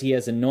 because he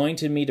has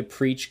anointed me to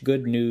preach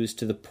good news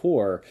to the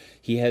poor.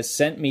 He has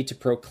sent me to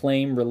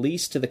proclaim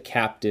release to the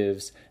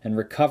captives and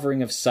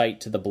recovering of sight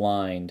to the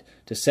blind,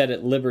 to set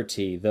at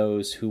liberty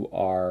those who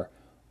are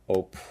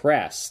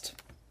oppressed."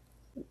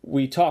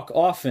 We talk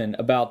often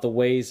about the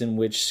ways in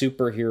which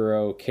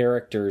superhero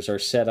characters are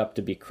set up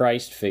to be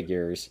Christ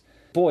figures.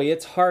 Boy,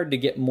 it's hard to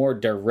get more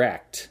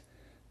direct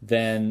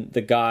than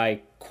the guy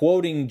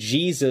quoting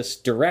Jesus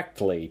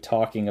directly,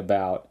 talking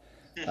about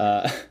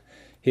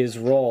his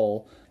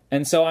role.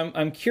 And so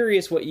I'm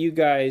curious what you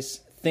guys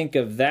think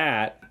of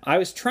that. I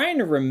was trying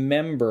to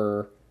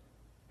remember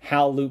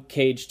how Luke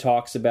Cage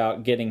talks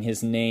about getting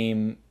his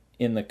name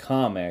in the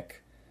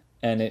comic,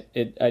 and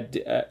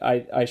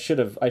I should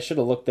have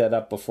looked that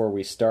up before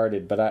we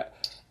started, but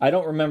I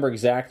don't remember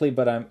exactly,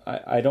 but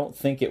I don't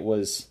think it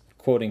was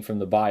quoting from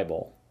the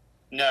Bible.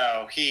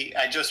 No,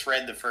 I just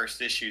read the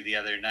first issue the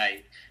other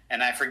night,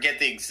 and I forget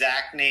the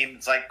exact name.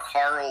 It's like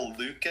Carl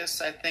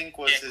Lucas, I think,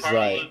 was his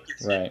name.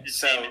 Right.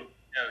 So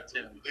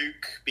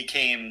Luke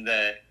became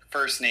the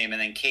first name,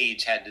 and then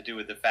Cage had to do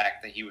with the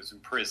fact that he was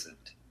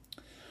imprisoned.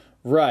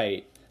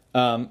 Right.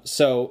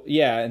 Actually,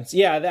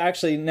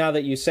 now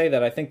that you say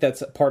that, I think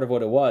that's part of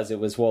what it was. It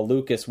was,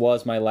 Lucas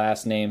was my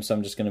last name, so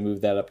I'm just going to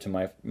move that up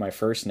to my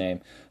first name.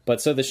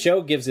 But so the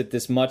show gives it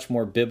this much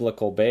more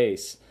biblical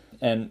base,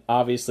 and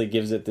obviously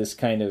gives it this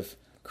kind of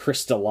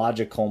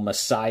Christological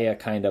Messiah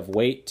kind of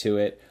weight to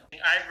it.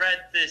 I read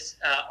this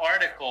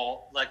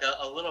article like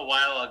a little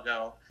while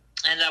ago,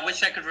 and I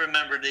wish I could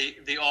remember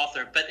the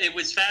author, but it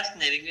was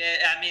fascinating.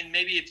 I mean,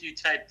 maybe if you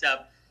typed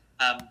up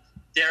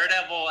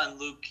Daredevil and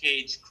Luke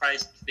Cage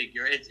Christ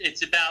figure,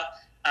 it's about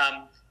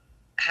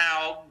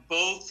how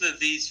both of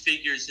these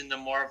figures in the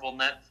Marvel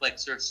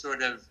Netflix are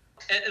sort of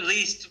at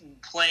least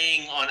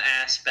playing on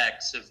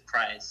aspects of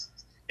Christ.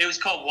 It was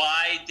called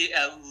Why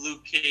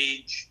Luke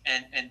Cage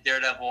and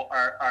Daredevil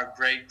are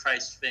great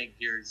Christ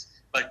figures,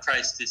 but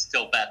Christ is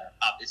still better,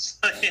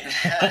 obviously.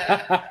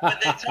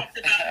 But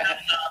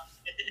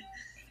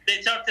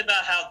they talked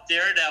about how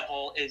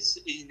Daredevil is,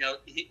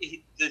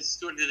 the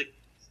sort of the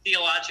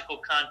theological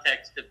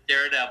context of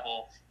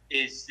Daredevil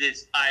is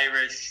this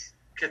Irish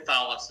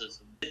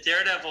Catholicism. The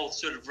Daredevil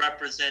sort of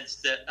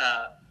represents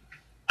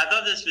I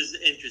thought this was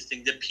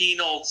interesting, the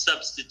penal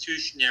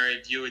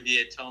substitutionary view of the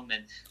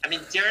atonement. I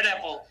mean,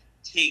 Daredevil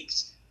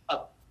takes a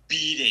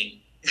beating,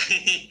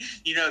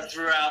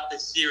 throughout the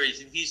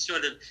series, and he's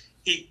sort of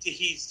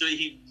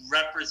he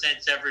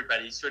represents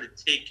everybody. He's sort of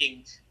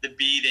taking the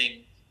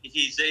beating.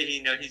 He's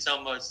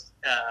almost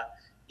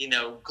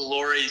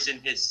glories in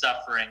his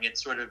suffering.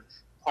 It's sort of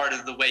part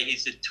of the way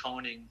he's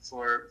atoning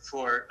for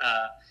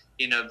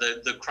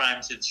the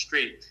crimes of the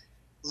street.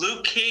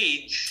 Luke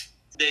Cage,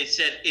 they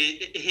said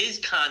his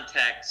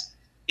context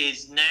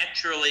is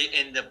naturally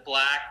in the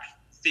black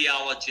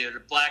theology or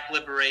the black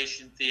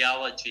liberation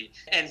theology,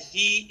 and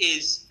he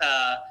is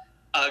a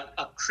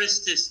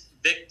Christus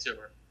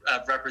Victor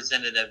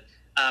representative.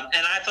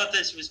 And I thought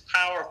this was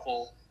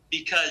powerful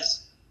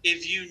because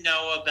if you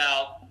know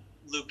about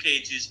Luke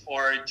Cage's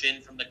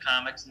origin from the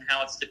comics and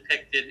how it's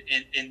depicted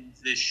in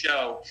this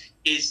show,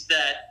 is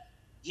that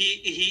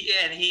he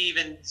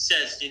even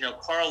says,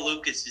 Carl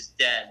Lucas is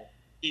dead.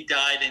 He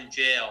died in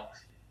jail.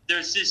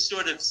 There's this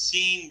sort of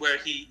scene where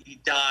he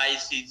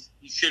dies, he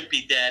should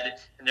be dead,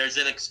 and there's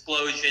an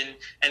explosion,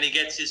 and he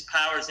gets his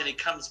powers, and he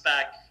comes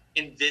back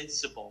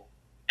invincible.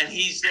 And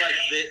he's like,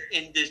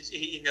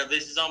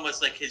 this is almost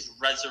like his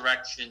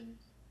resurrection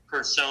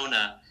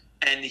persona,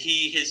 and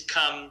he has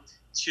come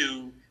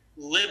to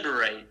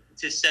liberate,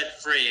 to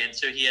set free, and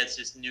so he has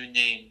this new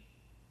name,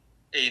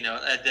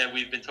 that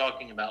we've been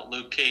talking about,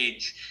 Luke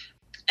Cage.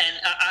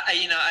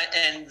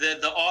 And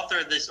the author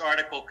of this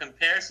article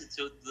compares it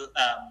to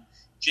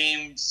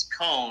James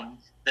Cone,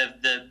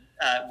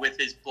 with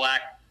his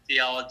black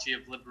theology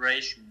of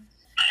liberation,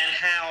 and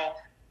how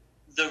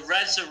the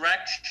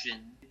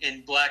resurrection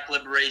in Black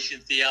liberation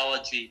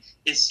theology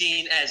is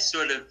seen as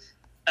sort of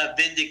a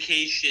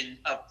vindication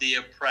of the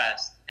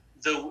oppressed,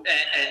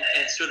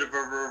 and sort of a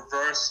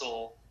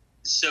reversal,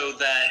 so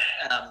that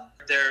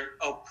their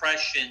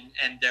oppression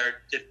and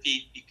their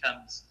defeat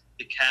becomes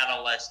the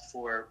catalyst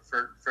for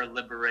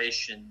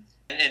liberation.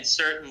 And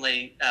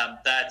certainly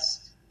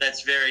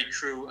that's very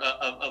true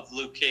of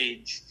Luke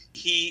Cage.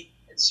 He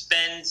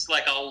spends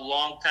like a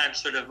long time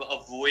sort of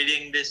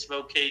avoiding this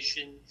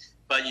vocation,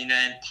 but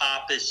and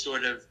Pop is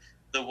sort of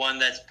the one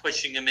that's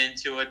pushing him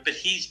into it. But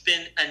he's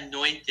been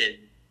anointed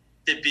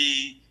to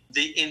be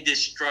the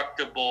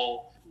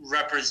indestructible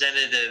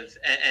representative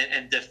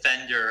and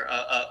defender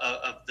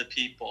of the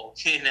people.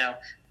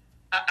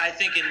 I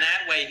think in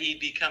that way he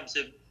becomes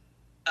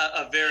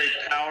a very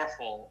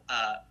powerful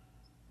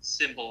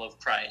symbol of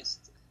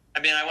Christ. I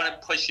mean, I want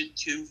to push it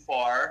too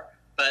far,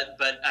 but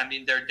I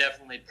mean, they're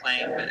definitely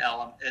playing with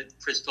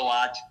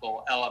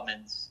Christological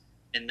elements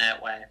in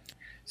that way.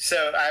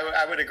 So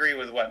I would agree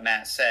with what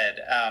Matt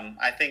said.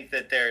 I think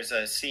that there's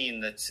a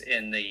scene that's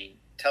in the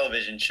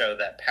television show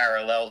that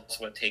parallels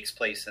what takes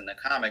place in the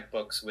comic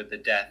books with the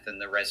death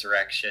and the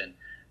resurrection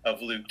of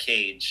Luke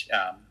Cage.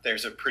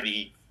 There's a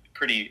pretty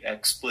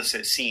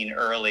explicit scene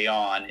early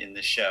on in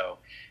the show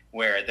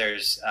where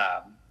there's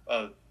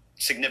a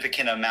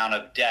significant amount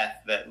of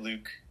death that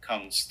Luke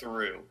comes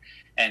through,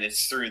 and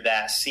it's through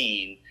that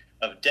scene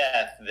of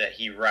death that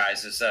he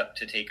rises up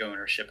to take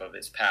ownership of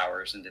his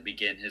powers and to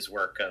begin his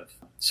work of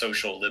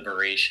social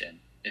liberation,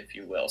 if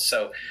you will.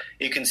 So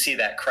you can see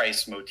that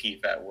Christ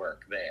motif at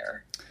work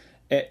there.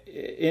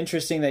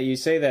 Interesting that you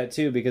say that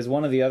too, because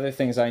one of the other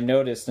things I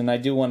noticed, and I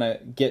do want to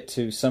get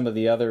to some of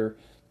the other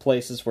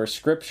places where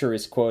Scripture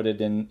is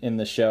quoted in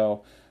the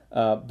show,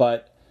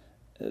 but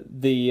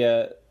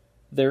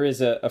there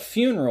is a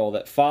funeral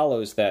that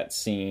follows that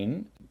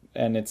scene,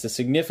 and it's a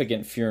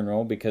significant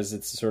funeral because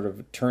it's sort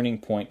of a turning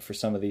point for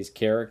some of these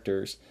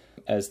characters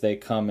as they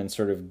come and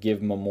sort of give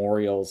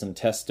memorials and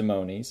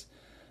testimonies.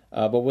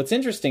 But what's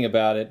interesting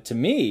about it to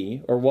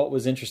me, or what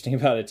was interesting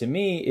about it to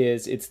me,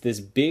 is it's this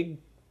big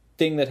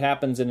thing that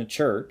happens in a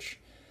church.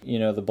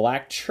 The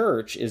Black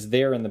church is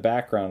there in the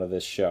background of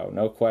this show,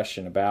 no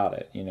question about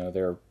it.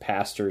 There are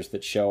pastors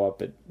that show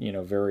up at,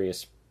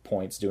 various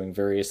points doing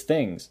various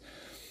things.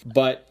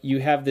 But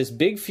you have this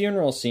big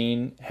funeral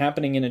scene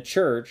happening in a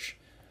church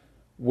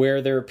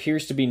where there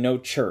appears to be no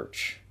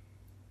church.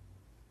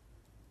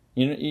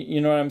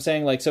 You know what I'm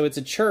saying? Like, so it's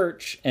a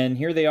church, and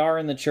here they are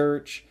in the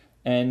church,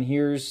 and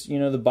here's,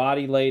 the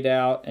body laid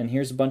out, and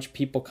here's a bunch of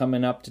people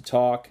coming up to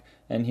talk,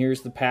 and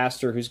here's the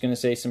pastor who's going to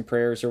say some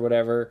prayers or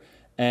whatever,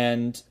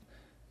 and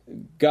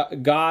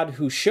God,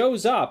 who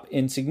shows up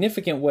in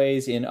significant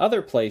ways in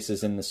other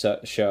places in the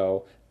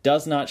show,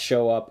 does not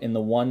show up in the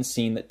one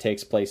scene that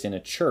takes place in a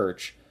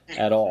church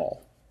at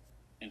all.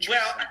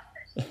 Well,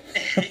 yeah,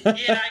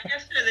 I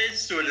guess it is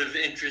sort of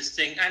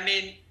interesting. I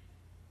mean,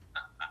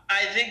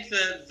 I think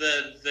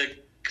the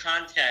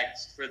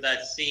context for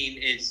that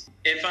scene is,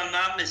 if I'm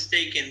not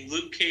mistaken,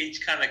 Luke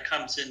Cage kind of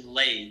comes in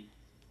late,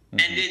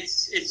 and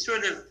it's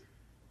sort of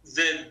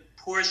the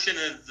portion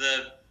of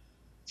the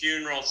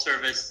funeral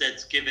service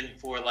that's given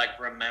for like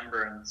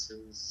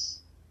remembrances.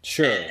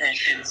 Sure.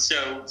 And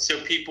so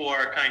people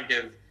are kind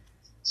of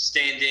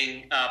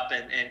standing up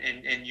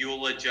and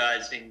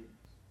eulogizing.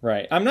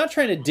 Right. I'm not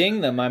trying to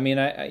ding them. I mean,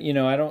 I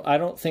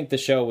don't think the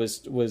show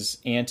was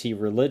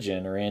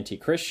anti-religion or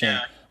anti-Christian.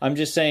 Yeah. I'm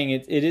just saying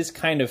it is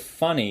kind of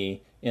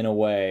funny in a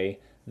way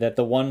that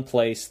the one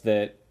place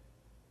they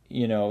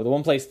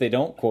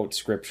don't quote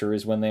Scripture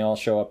is when they all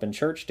show up in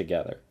church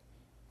together.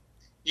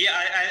 Yeah,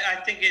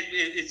 I think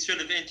it's sort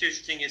of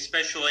interesting,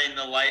 especially in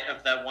the light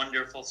of that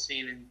wonderful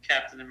scene in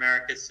Captain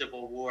America: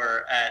 Civil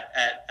War at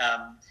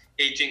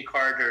Agent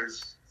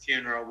Carter's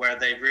funeral, where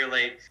they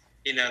really,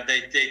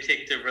 they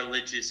take the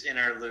religious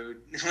interlude,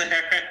 a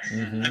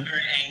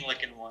very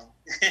Anglican one.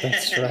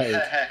 That's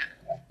right.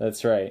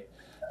 That's right.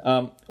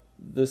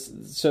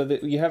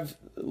 You have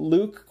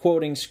Luke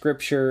quoting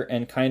Scripture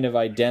and kind of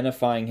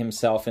identifying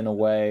himself in a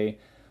way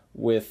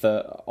with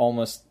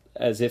almost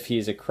as if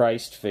he's a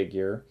Christ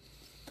figure.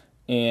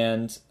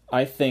 And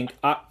I think,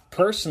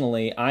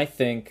 personally,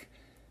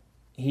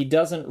 he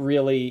doesn't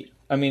really...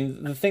 I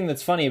mean, the thing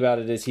that's funny about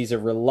it is he's a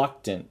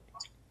reluctant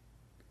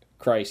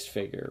Christ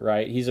figure,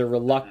 right? He's a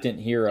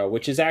reluctant hero,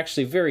 which is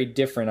actually very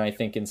different, I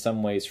think, in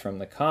some ways from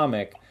the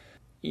comic.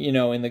 In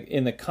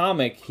the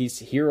comic, he's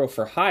hero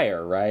for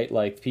hire, right?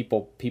 Like,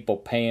 people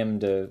pay him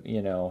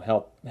to,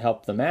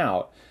 help them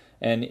out.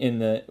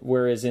 And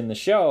whereas in the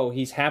show,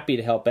 he's happy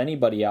to help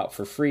anybody out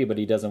for free, but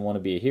he doesn't want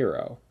to be a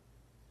hero.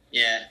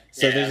 Yeah.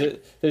 So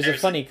there's a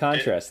funny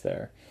contrast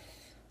there.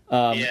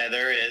 Yeah,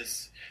 there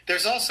is.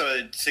 There's also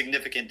a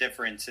significant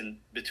difference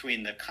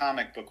between the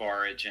comic book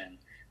origin,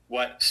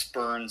 what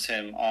spurns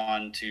him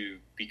on to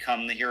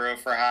become the hero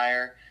for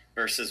hire,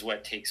 versus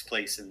what takes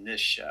place in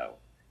this show.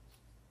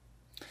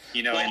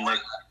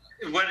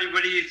 What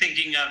are you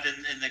thinking of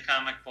in the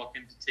comic book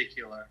in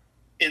particular?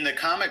 In the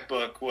comic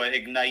book, what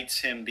ignites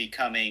him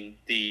becoming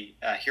the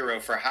hero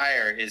for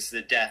hire is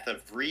the death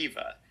of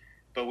Reva.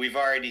 But we've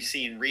already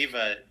seen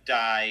Reva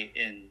die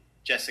in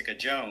Jessica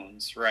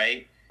Jones,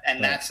 right?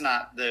 And that's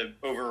not the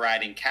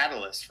overriding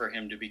catalyst for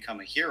him to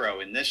become a hero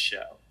in this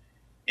show.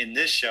 In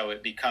this show,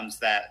 it becomes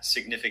that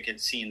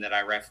significant scene that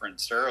I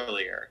referenced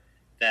earlier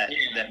that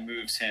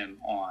moves him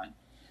on.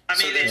 I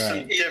mean, so there's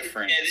some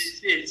difference.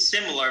 It's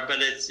similar, but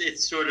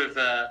it's sort of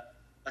a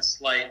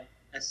slight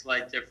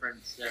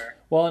difference there.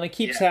 Well, and it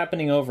keeps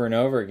happening over and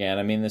over again.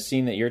 I mean, the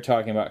scene that you're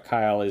talking about,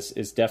 Kyle,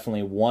 is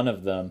definitely one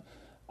of them.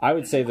 I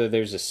would say that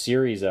there's a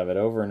series of it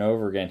over and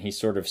over again. He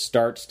sort of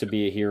starts to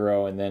be a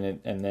hero, and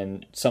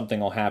then something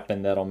will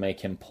happen that'll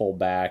make him pull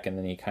back, and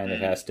then he kind of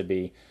has to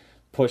be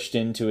pushed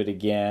into it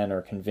again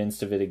or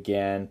convinced of it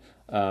again.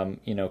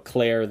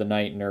 Claire, the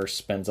night nurse,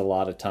 spends a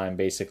lot of time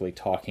basically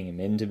talking him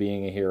into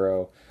being a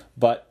hero.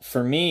 But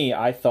for me,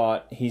 I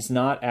thought he's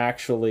not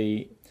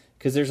actually,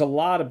 because there's a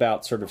lot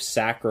about sort of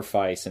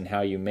sacrifice and how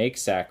you make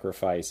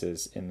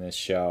sacrifices in this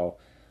show.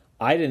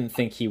 I didn't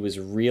think he was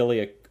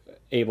really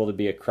able to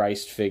be a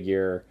Christ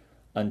figure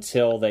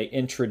until they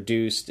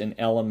introduced an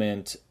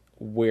element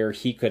where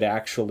he could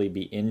actually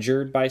be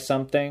injured by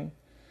something.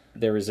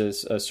 There is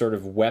a sort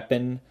of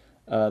weapon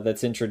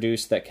that's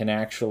introduced that can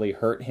actually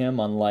hurt him,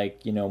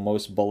 unlike,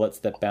 most bullets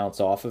that bounce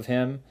off of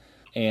him.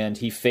 And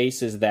he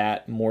faces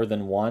that more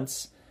than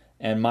once.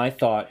 And my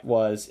thought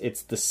was,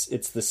 it's the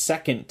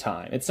second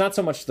time. It's not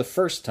so much the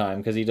first time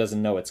because he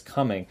doesn't know it's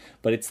coming,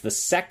 but it's the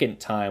second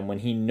time when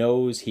he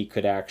knows he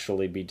could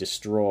actually be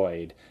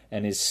destroyed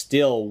and is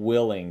still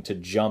willing to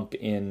jump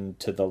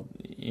into the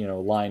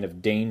line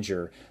of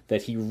danger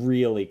that he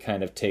really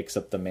kind of takes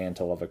up the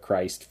mantle of a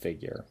Christ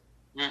figure.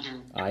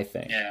 I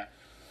think. Yeah.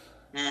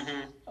 When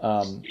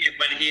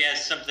he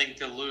has something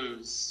to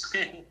lose.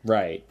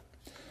 Right.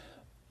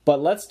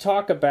 But let's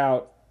talk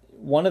about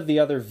one of the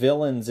other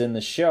villains in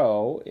the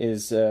show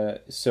is,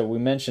 so we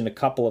mentioned a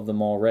couple of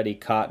them already,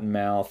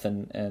 Cottonmouth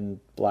and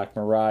Black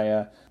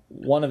Mariah.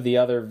 One of the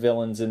other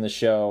villains in the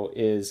show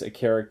is a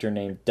character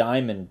named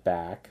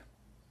Diamondback.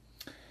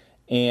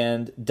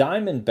 And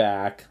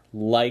Diamondback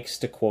likes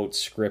to quote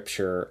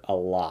scripture a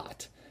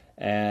lot.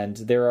 And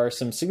there are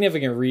some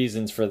significant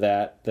reasons for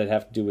that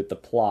have to do with the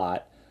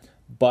plot.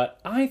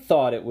 But I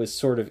thought it was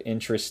sort of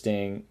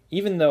interesting,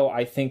 even though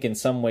I think in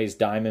some ways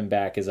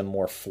Diamondback is a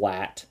more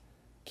flat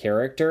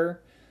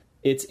character.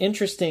 It's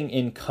interesting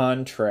in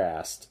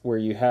contrast, where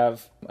you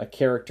have a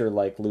character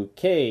like Luke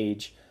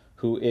Cage,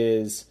 who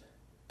is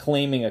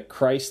claiming a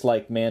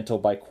Christ-like mantle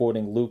by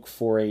quoting Luke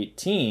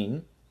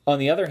 4:18. On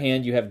the other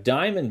hand, you have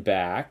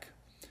Diamondback,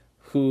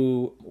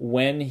 who,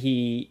 when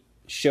he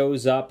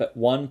shows up at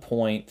one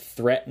point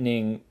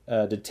threatening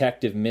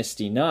Detective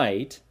Misty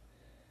Knight,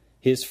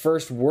 his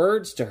first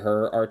words to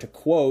her are to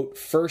quote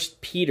 1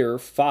 Peter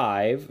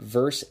 5,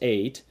 verse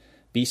 8,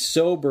 "Be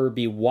sober,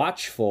 be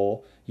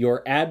watchful.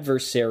 Your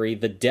adversary,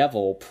 the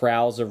devil,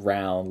 prowls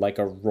around like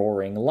a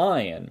roaring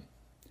lion,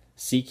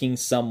 seeking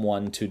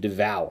someone to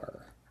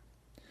devour."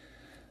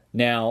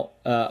 Now,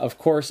 of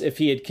course, if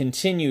he had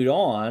continued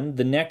on,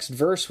 the next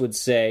verse would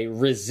say,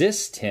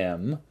 "Resist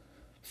him,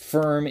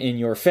 firm in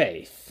your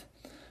faith."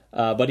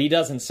 But he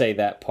doesn't say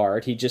that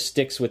part. He just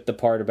sticks with the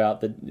part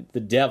about the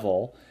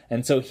devil.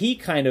 And so he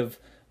kind of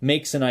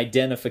makes an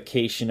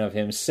identification of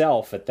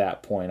himself at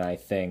that point, I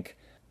think,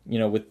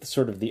 with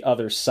sort of the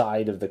other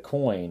side of the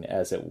coin,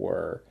 as it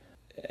were.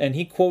 And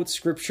he quotes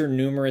scripture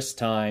numerous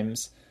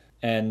times,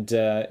 and,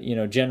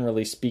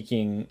 generally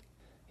speaking,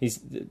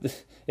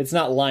 it's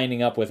not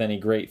lining up with any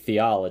great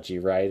theology,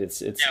 right? It's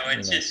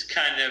just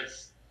kind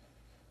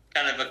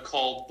of a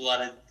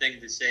cold-blooded thing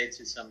to say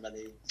to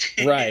somebody.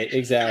 Right,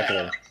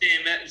 exactly.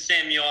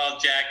 Samuel L.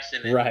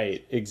 Jackson.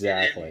 Right,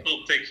 exactly. In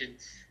Pulp Fiction.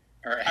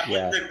 Right. I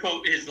wanted to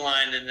quote his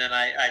line, and then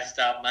I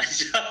stopped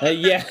myself.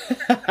 Yeah.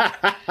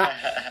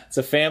 It's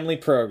a family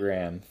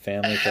program.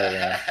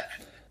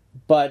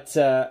 But,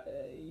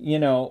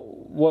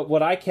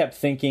 what I kept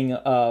thinking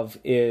of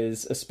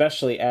is,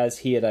 especially as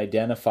he had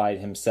identified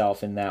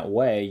himself in that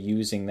way,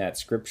 using that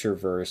scripture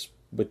verse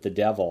with the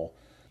devil,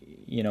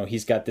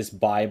 he's got this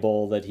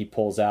Bible that he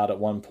pulls out at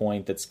one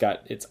point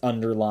it's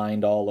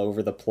underlined all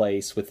over the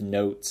place with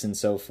notes and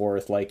so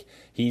forth. Like,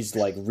 he's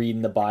like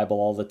reading the Bible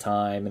all the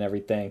time and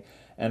everything.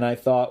 And I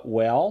thought,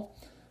 well,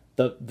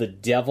 the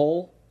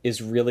devil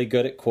is really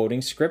good at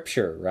quoting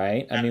scripture,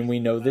 right? I mean, we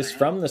know this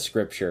from the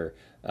scripture.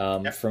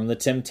 From the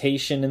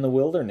temptation in the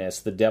wilderness,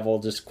 the devil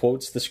just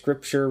quotes the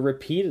scripture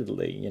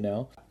repeatedly, I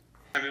mean,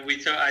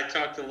 I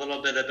talked a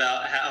little bit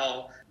about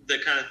how the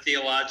kind of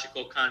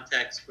theological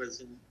context was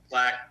in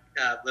Black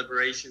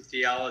liberation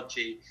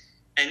theology.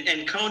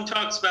 And Cone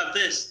talks about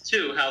this,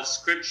 too, how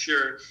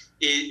scripture,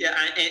 is,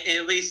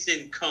 at least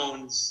in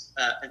Cone's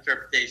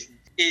interpretation,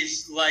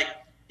 is like,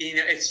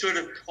 it's sort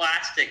of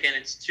plastic, and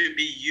it's to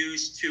be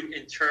used to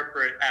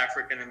interpret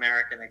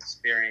African-American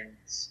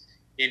experience.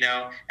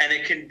 And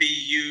it can be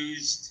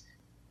used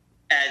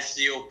as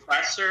the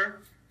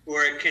oppressor,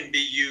 or it can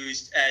be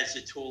used as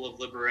a tool of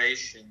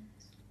liberation.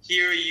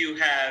 Here you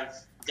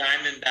have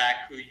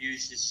Diamondback, who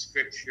uses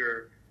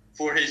Scripture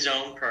for his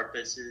own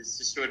purposes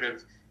to sort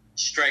of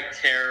strike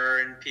terror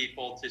in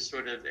people, to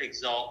sort of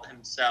exalt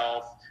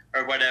himself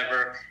or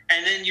whatever.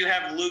 And then you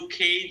have Luke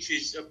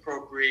Cage's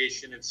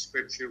appropriation of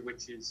Scripture,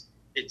 which is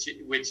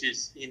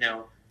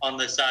on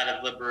the side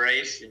of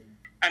liberation.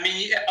 I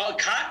mean,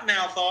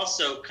 Cottonmouth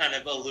also kind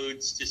of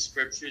alludes to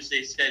Scriptures.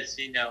 He says,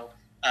 he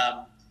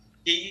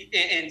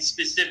in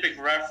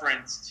specific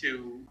reference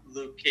to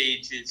Luke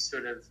Cage's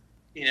sort of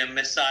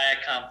Messiah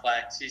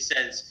complex, he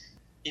says,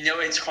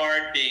 it's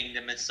hard being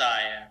the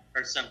Messiah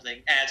or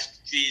something.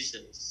 Ask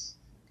Jesus.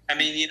 I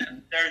mean,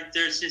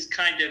 there's this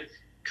kind of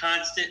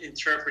constant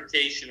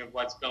interpretation of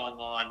what's going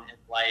on in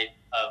light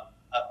of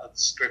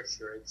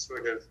Scripture. It's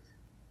sort of,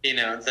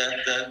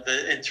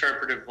 the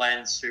interpretive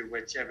lens through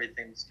which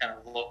everything's kind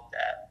of looked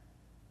at.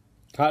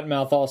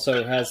 Cottonmouth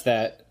also has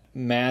that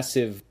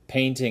massive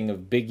painting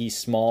of Biggie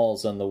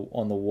Smalls on the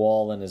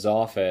wall in his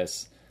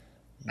office,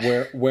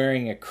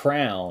 wearing a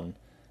crown.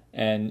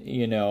 And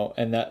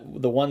and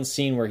that the one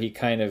scene where he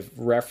kind of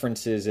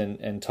references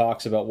and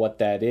talks about what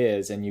that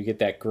is, and you get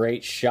that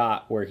great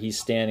shot where he's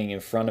standing in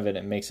front of it,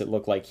 and it makes it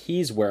look like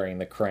he's wearing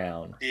the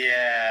crown.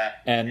 Yeah.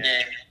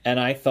 And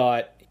I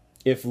thought,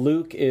 if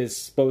Luke is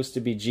supposed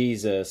to be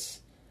Jesus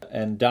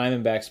and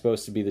Diamondback's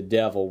supposed to be the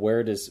devil,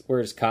 where does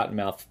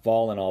Cottonmouth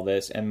fall in all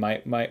this? And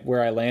my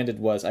where I landed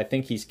was, I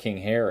think he's King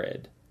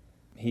Herod.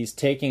 He's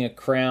taking a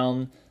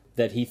crown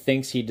that he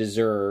thinks he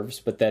deserves,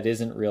 but that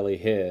isn't really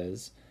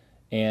his.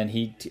 And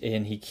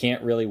he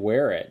can't really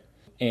wear it.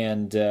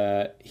 And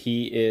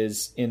he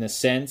is, in a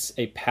sense,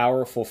 a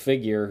powerful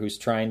figure who's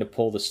trying to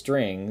pull the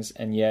strings,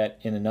 and yet,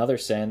 in another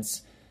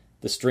sense,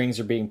 the strings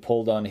are being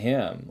pulled on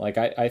him. Like,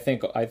 I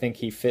think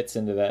he fits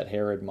into that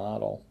Herod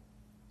model.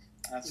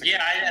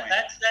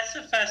 That's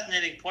a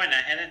fascinating point.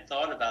 I hadn't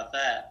thought about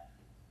that.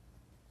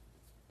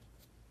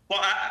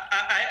 Well,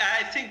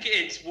 I think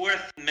it's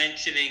worth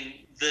mentioning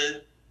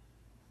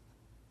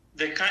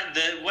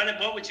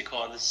what would you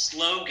call it? The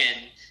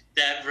slogan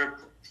that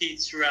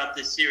repeats throughout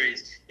the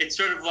series. It's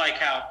sort of like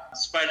how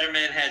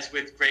Spider-Man has,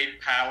 with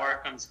great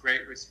power comes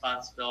great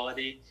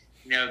responsibility.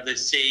 The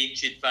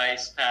sage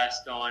advice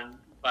passed on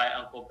by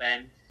Uncle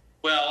Ben.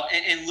 Well,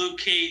 in Luke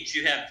Cage,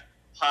 you have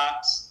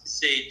Pop's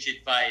sage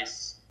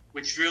advice,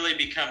 which really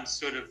becomes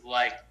sort of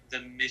like the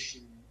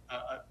mission,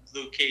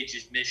 Luke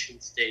Cage's mission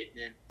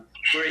statement,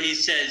 where he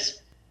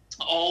says,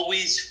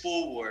 always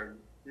forward,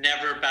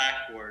 never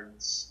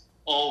backwards,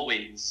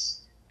 always.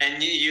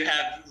 And you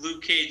have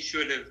Luke Cage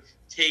sort of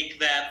take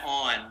that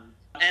on.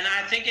 And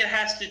I think it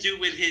has to do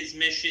with his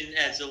mission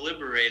as a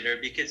liberator,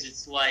 because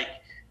it's like,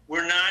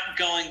 we're not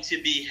going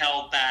to be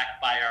held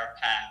back by our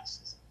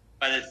past,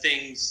 by the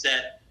things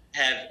that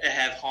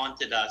have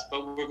haunted us,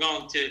 but we're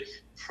going to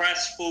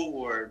press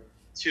forward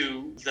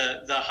to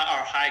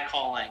our high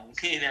calling,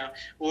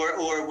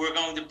 or we're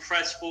going to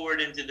press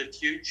forward into the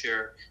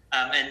future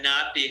and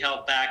not be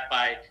held back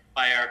by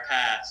our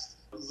past.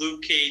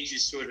 Luke Cage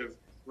is sort of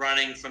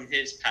running from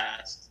his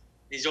past.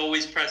 He's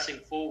always pressing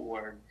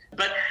forward.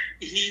 But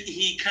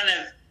he kind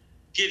of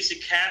gives a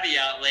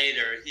caveat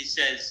later. He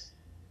says,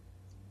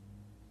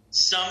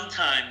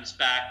 sometimes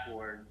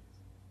backward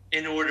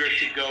in order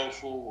to go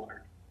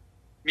forward.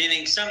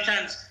 Meaning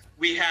sometimes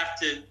we have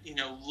to,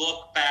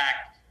 look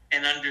back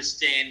and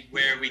understand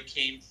where we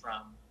came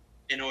from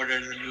in order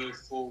to move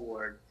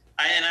forward.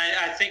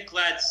 I think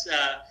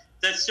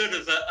that's sort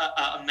of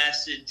a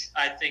message,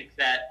 I think,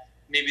 that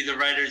maybe the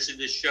writers of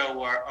the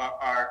show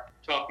are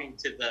talking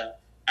to the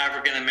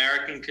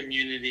African-American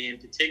community in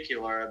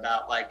particular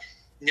about, like,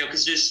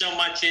 because there's so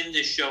much in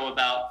this show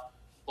about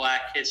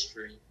Black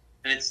history.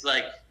 And it's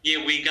like,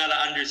 we got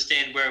to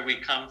understand where we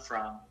come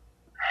from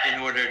in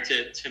order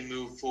to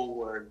move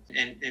forward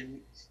and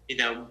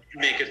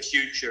make a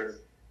future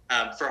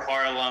for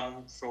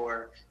Harlem,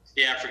 for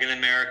the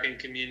African-American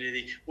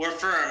community, or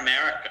for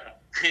America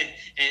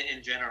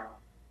in general.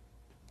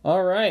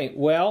 All right.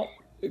 Well,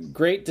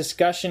 great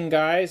discussion,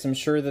 guys. I'm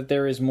sure that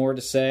there is more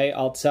to say.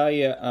 I'll tell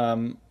you,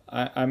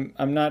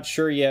 I'm not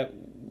sure yet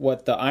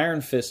what the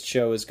Iron Fist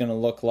show is going to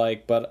look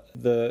like, but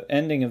the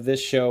ending of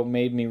this show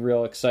made me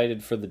real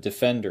excited for the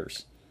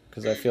Defenders,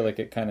 because I feel like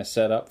it kind of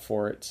set up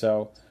for it.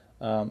 So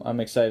I'm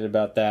excited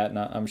about that, and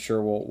I'm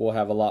sure we'll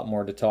have a lot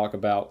more to talk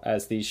about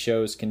as these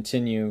shows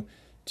continue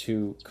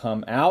to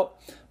come out.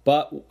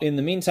 But in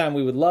the meantime,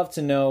 we would love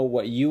to know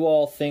what you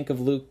all think of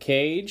Luke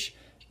Cage.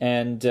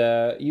 And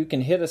you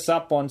can hit us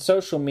up on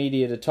social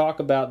media to talk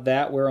about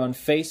that. We're on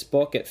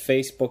Facebook at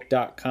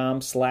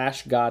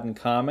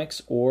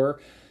facebook.com/GodandComics,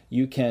 or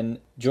you can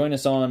join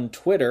us on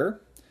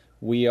Twitter.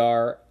 We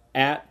are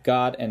at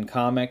God and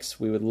Comics.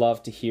 We would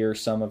love to hear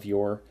some of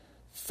your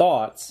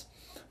thoughts.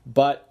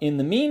 But in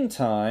the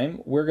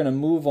meantime, we're going to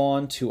move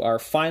on to our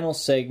final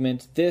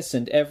segment, this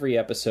and every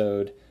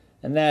episode,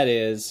 and that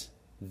is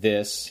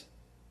This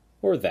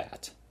or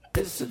That.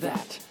 This or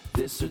that,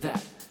 this or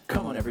that.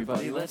 Come on,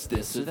 everybody, let's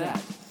this or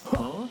that.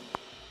 Huh?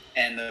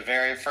 And the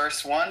very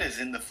first one is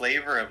in the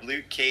flavor of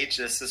Luke Cage.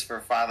 This is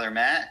for Father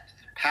Matt.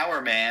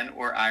 Power Man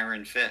or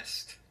Iron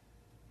Fist?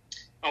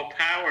 Oh,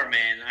 Power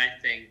Man, I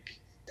think.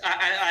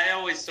 I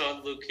always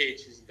thought Luke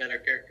Cage was a better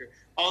character.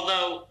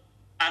 Although,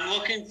 I'm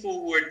looking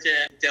forward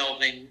to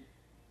delving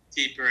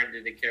deeper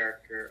into the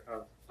character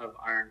of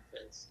Iron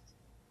Fist.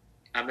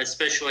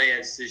 Especially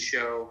as the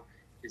show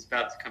is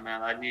about to come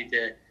out. I need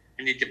to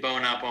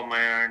bone up on my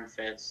Iron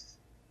Fist.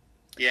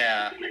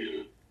 Yeah,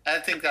 I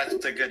think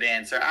that's a good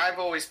answer. I've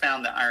always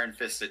found the Iron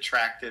Fist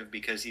attractive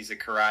because he's a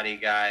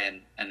karate guy,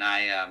 and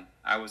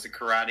I was a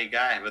karate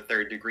guy. I have a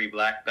 3rd-degree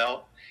black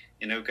belt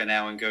in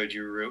Okinawan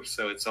Goju-Ryu,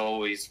 so it's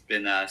always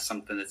been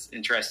something that's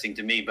interesting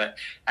to me. But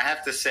I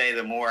have to say,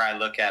 the more I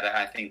look at it,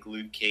 I think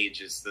Luke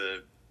Cage is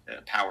the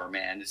Power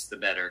Man, is the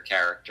better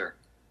character.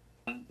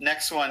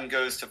 Next one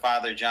goes to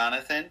Father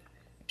Jonathan.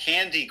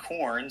 Candy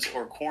corns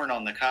or corn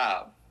on the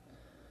cob?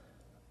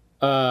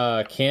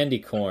 Candy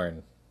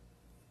corn.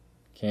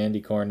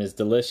 Candy corn is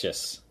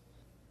delicious.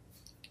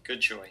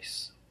 Good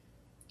choice.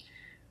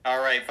 All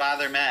right,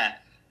 Father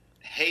Matt.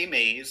 Hay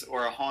maze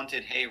or a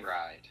haunted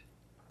hayride?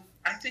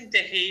 I think the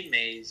hay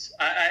maze.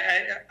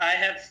 I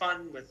have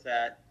fun with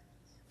that.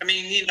 I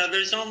mean,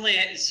 there's only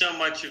so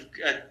much of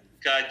a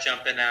guy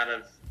jumping out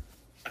of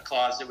a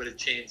closet with a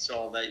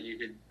chainsaw that you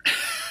could.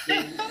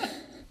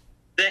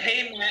 The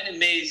hay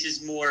maze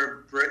is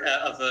more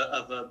of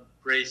a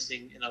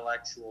bracing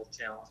intellectual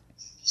challenge.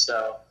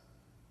 So,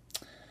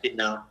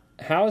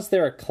 How is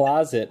there a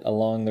closet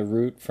along the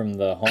route from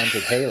the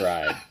haunted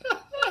hayride?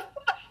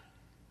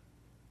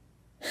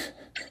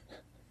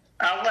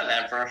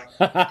 Whatever.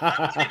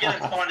 I'm thinking of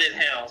haunted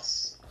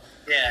house.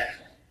 Yeah.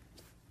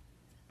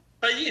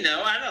 But, I don't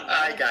know.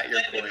 I got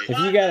your point. If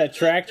you got a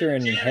tractor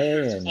and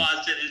hay and...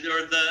 closet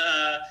or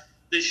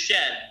the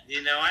shed, I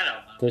don't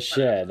know. The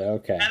shed,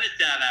 okay. Edit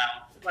that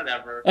out.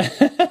 Whatever.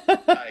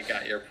 I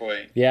got your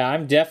point. Yeah,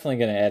 I'm definitely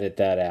going to edit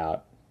that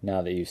out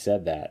now that you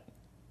said that.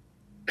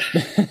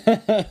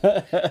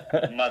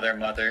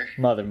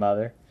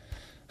 Mother.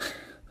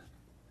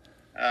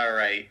 All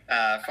right.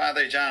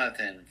 Father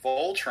Jonathan,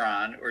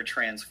 Voltron or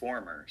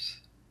Transformers?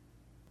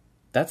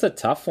 That's a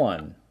tough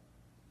one.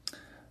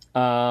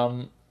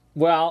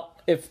 Well,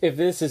 if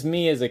this is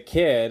me as a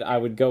kid, I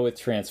would go with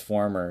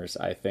Transformers,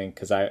 I think,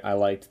 because I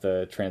liked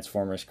the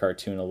Transformers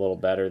cartoon a little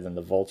better than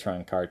the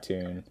Voltron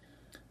cartoon.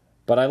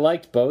 But I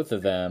liked both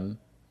of them.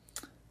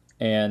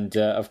 And,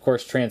 of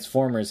course,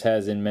 Transformers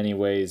has in many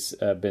ways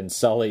been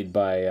sullied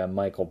by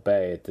Michael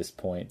Bay at this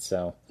point,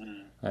 so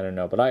I don't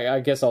know. But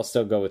I guess I'll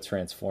still go with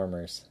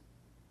Transformers.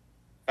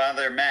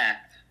 Father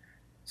Matt,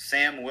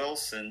 Sam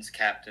Wilson's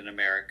Captain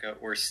America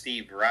or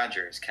Steve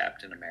Rogers'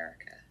 Captain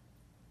America?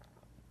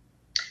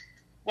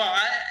 Well,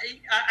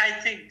 I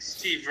think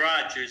Steve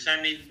Rogers. I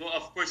mean, well,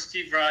 of course,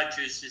 Steve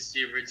Rogers is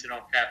the original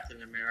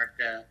Captain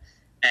America,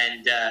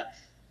 and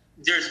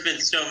there's been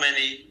so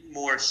many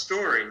more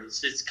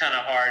stories. It's kind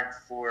of hard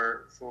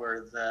for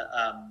the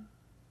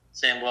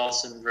Sam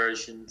Wilson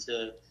version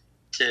to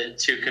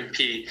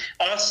compete.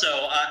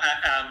 Also,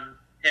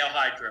 Hail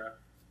Hydra.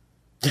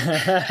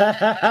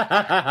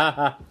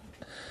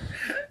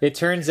 It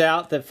turns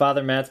out that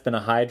Father Matt's been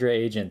a Hydra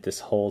agent this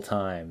whole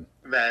time.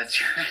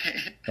 That's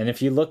right. And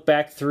if you look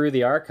back through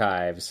the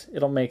archives,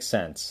 it'll make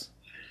sense.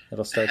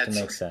 It'll start to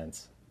make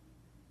sense.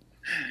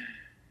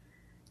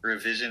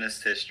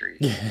 Revisionist history.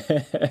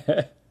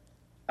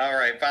 All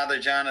right, Father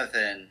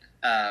Jonathan,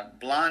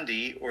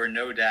 Blondie or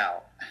No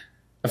Doubt?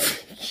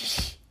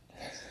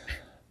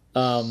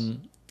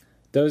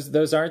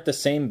 Those aren't the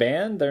same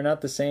band. They're not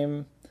the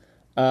same.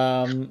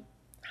 Yeah.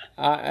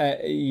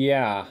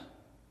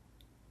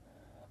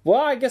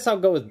 Well, I guess I'll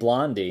go with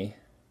Blondie.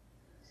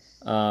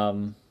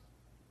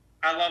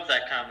 I love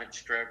that comic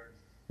strip.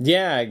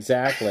 Yeah,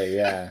 exactly.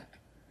 Yeah,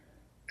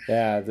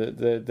 yeah.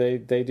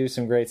 They do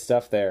some great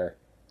stuff there.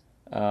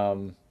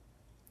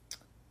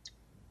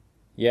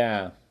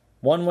 Yeah,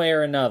 one way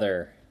or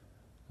another,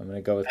 I'm going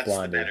to go with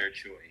Blondie. That's the better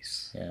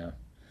choice. Yeah,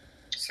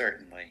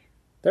 certainly.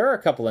 There are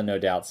a couple of No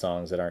Doubt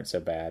songs that aren't so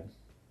bad.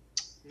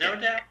 No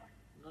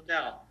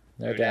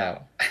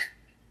doubt.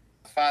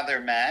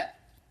 Father Matt,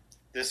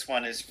 this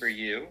one is for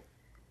you.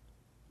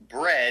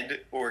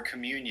 Bread or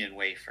communion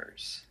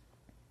wafers?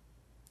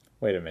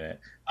 Wait a minute.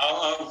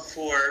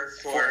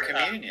 For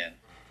communion.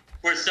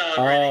 We're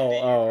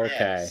celebrating. Okay.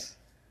 Yes.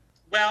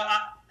 Well,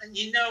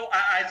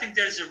 I think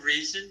there's a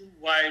reason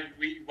why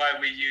we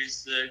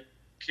use the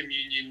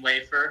communion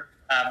wafer,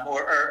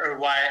 or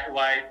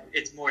why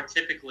it's more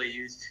typically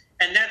used,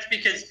 and that's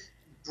because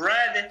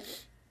bread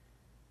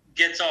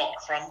gets all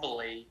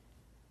crumbly,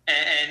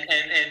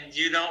 and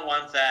you don't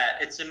want that.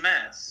 It's a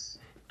mess.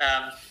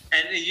 And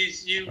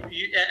you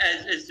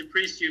as the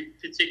priest, you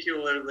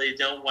particularly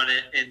don't want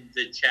it in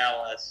the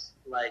chalice,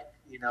 like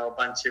a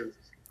bunch of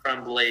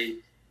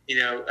crumbly.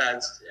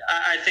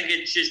 I think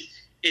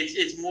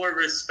it's more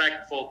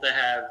respectful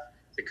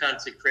to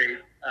consecrate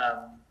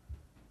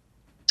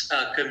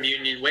a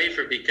communion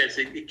wafer because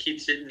it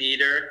keeps it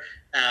neater,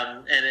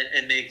 and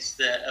it makes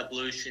the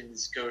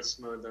ablutions go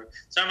smoother.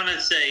 So I'm going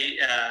to say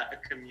a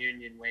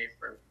communion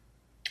wafer.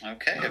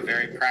 Okay, a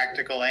very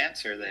practical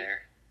answer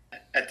there.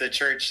 At the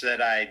church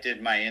that I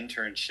did my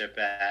internship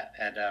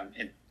at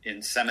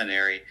in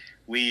seminary,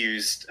 we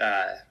used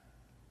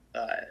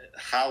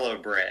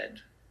challah bread,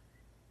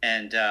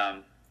 and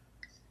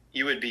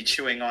you would be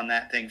chewing on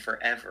that thing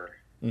forever.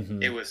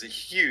 Mm-hmm. It was a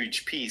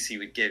huge piece he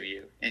would give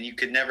you, and you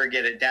could never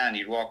get it down.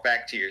 You'd walk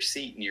back to your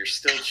seat, and you're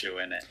still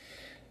chewing it.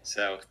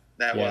 So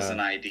that wasn't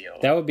ideal.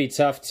 That would be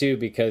tough, too,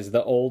 because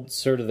the old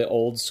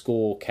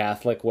school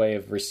Catholic way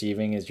of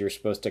receiving is you're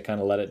supposed to kind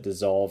of let it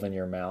dissolve in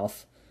your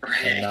mouth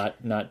and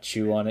not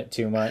chew on it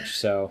too much.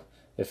 So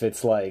if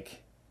it's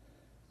like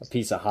a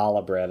piece of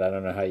challah bread, I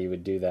don't know how you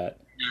would do that.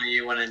 No,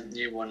 you wouldn't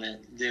do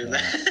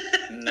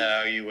that.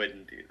 No, you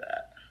wouldn't do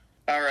that.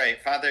 All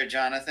right, Father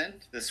Jonathan,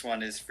 this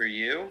one is for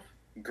you.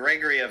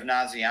 Gregory of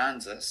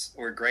Nazianzus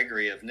or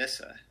Gregory of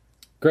Nyssa?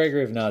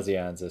 Gregory of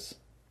Nazianzus.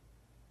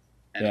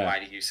 And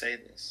why do you say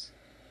this?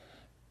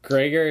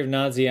 Gregory of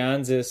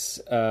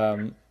Nazianzus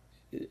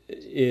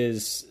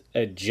is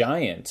a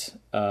giant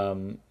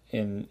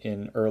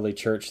in early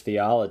church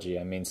theology.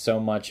 I mean, so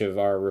much of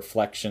our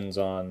reflections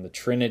on the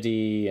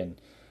Trinity and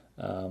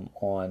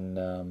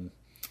on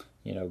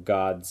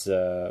God's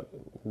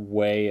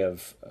way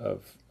of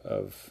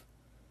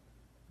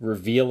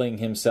revealing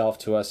himself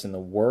to us in the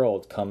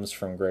world comes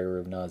from Gregory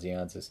of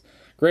Nazianzus.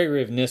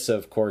 Gregory of Nyssa,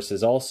 of course,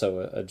 is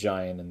also a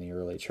giant in the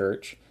early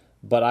church.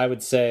 But I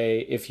would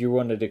say if you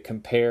wanted to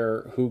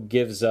compare who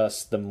gives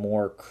us the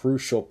more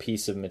crucial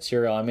piece of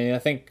material, I mean, I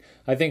think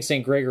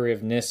St. Gregory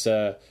of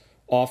Nyssa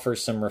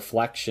offers some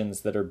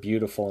reflections that are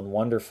beautiful and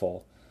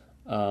wonderful.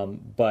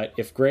 But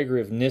if Gregory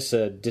of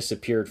Nyssa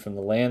disappeared from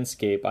the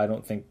landscape, I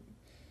don't think,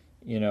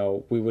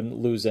 we wouldn't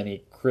lose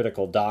any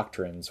critical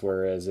doctrines.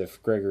 Whereas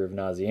if Gregory of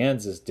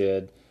Nazianzus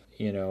did,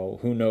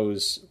 who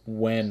knows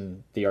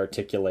when the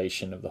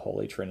articulation of the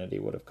Holy Trinity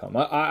would have come.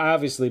 I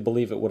obviously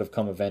believe it would have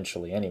come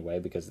eventually anyway,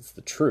 because it's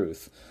the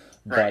truth.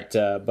 Right.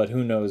 But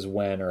who knows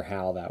when or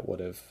how that would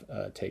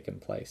have taken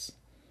place.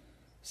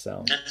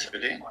 So that's a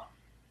good point.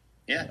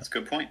 Yeah, that's a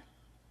good point.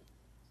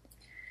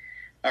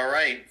 All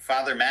right,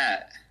 Father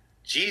Matt,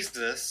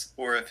 Jesus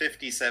or a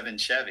 57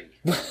 Chevy?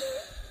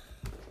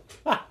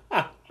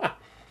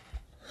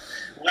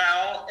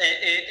 Well,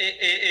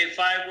 if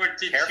I were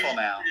to choose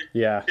now.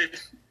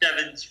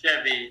 57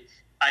 Chevy,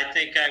 I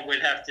think I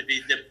would have to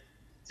be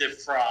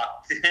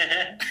defrocked.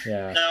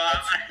 Yeah,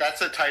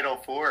 that's a Title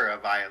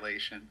IV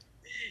violation.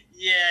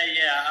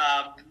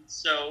 Yeah.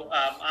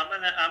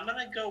 I'm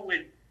gonna go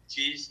with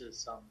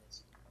Jesus on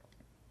this.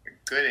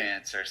 Good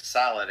answer,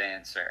 solid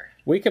answer.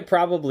 We could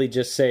probably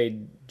just say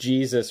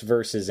Jesus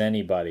versus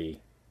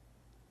anybody.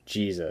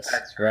 Jesus,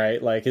 that's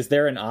right? Like, is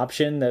there an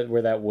option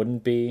where that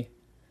wouldn't be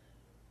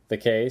the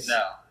case?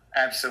 No,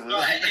 absolutely.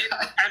 Well,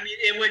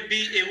 it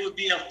would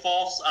be a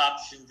false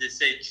option to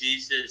say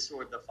Jesus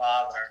or the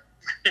Father.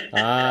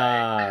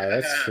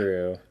 That's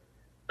true.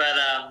 But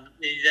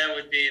that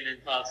would be an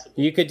impossible.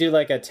 You could do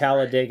like a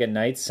Talladega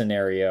Nights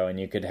scenario, and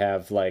you could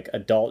have like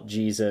adult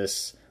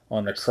Jesus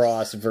on the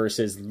cross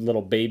versus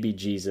little baby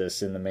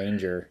Jesus in the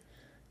manger,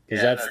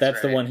 because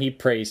that's the one he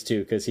prays to,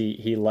 because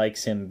he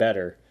likes him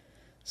better.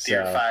 So.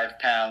 Dear 5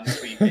 pounds,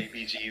 sweet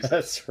baby Jesus.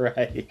 That's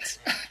right.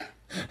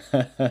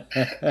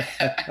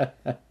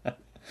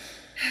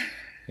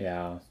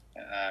 Yeah. All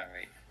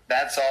right.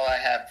 That's all I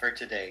have for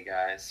today,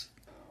 guys.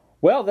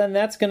 Well, then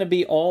that's going to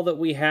be all that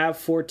we have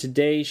for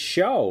today's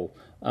show.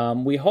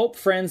 We hope,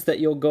 friends, that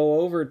you'll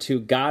go over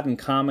to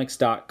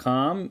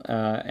godandcomics.com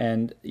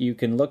and you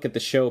can look at the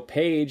show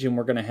page, and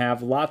we're going to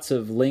have lots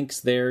of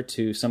links there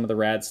to some of the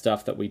rad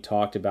stuff that we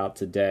talked about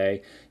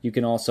today. You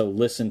can also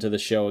listen to the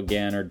show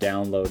again or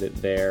download it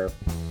there.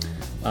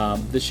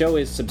 The show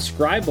is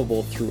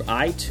subscribable through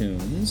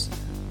iTunes,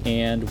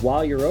 and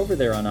while you're over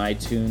there on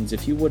iTunes,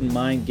 if you wouldn't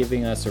mind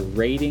giving us a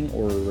rating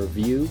or a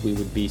review, we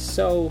would be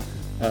so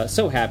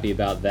happy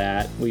about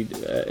that.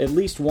 At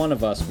least one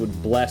of us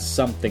would bless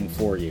something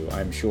for you,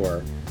 I'm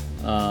sure.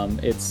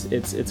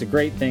 It's a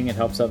great thing. It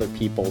helps other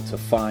people to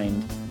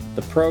find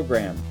the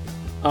program.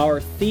 Our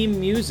theme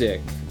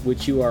music,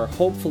 which you are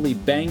hopefully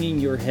banging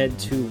your head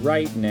to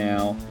right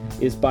now,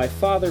 is by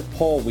Father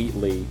Paul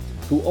Wheatley,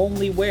 who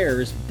only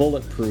wears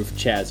bulletproof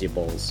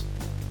chasubles.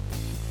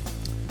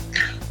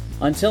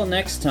 Until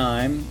next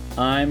time,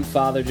 I'm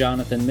Father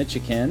Jonathan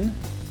Michigan.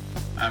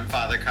 I'm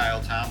Father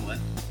Kyle Tomlin.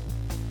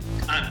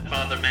 I'm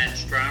Father Matt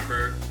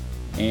Stromberg.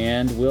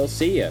 And we'll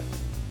see you.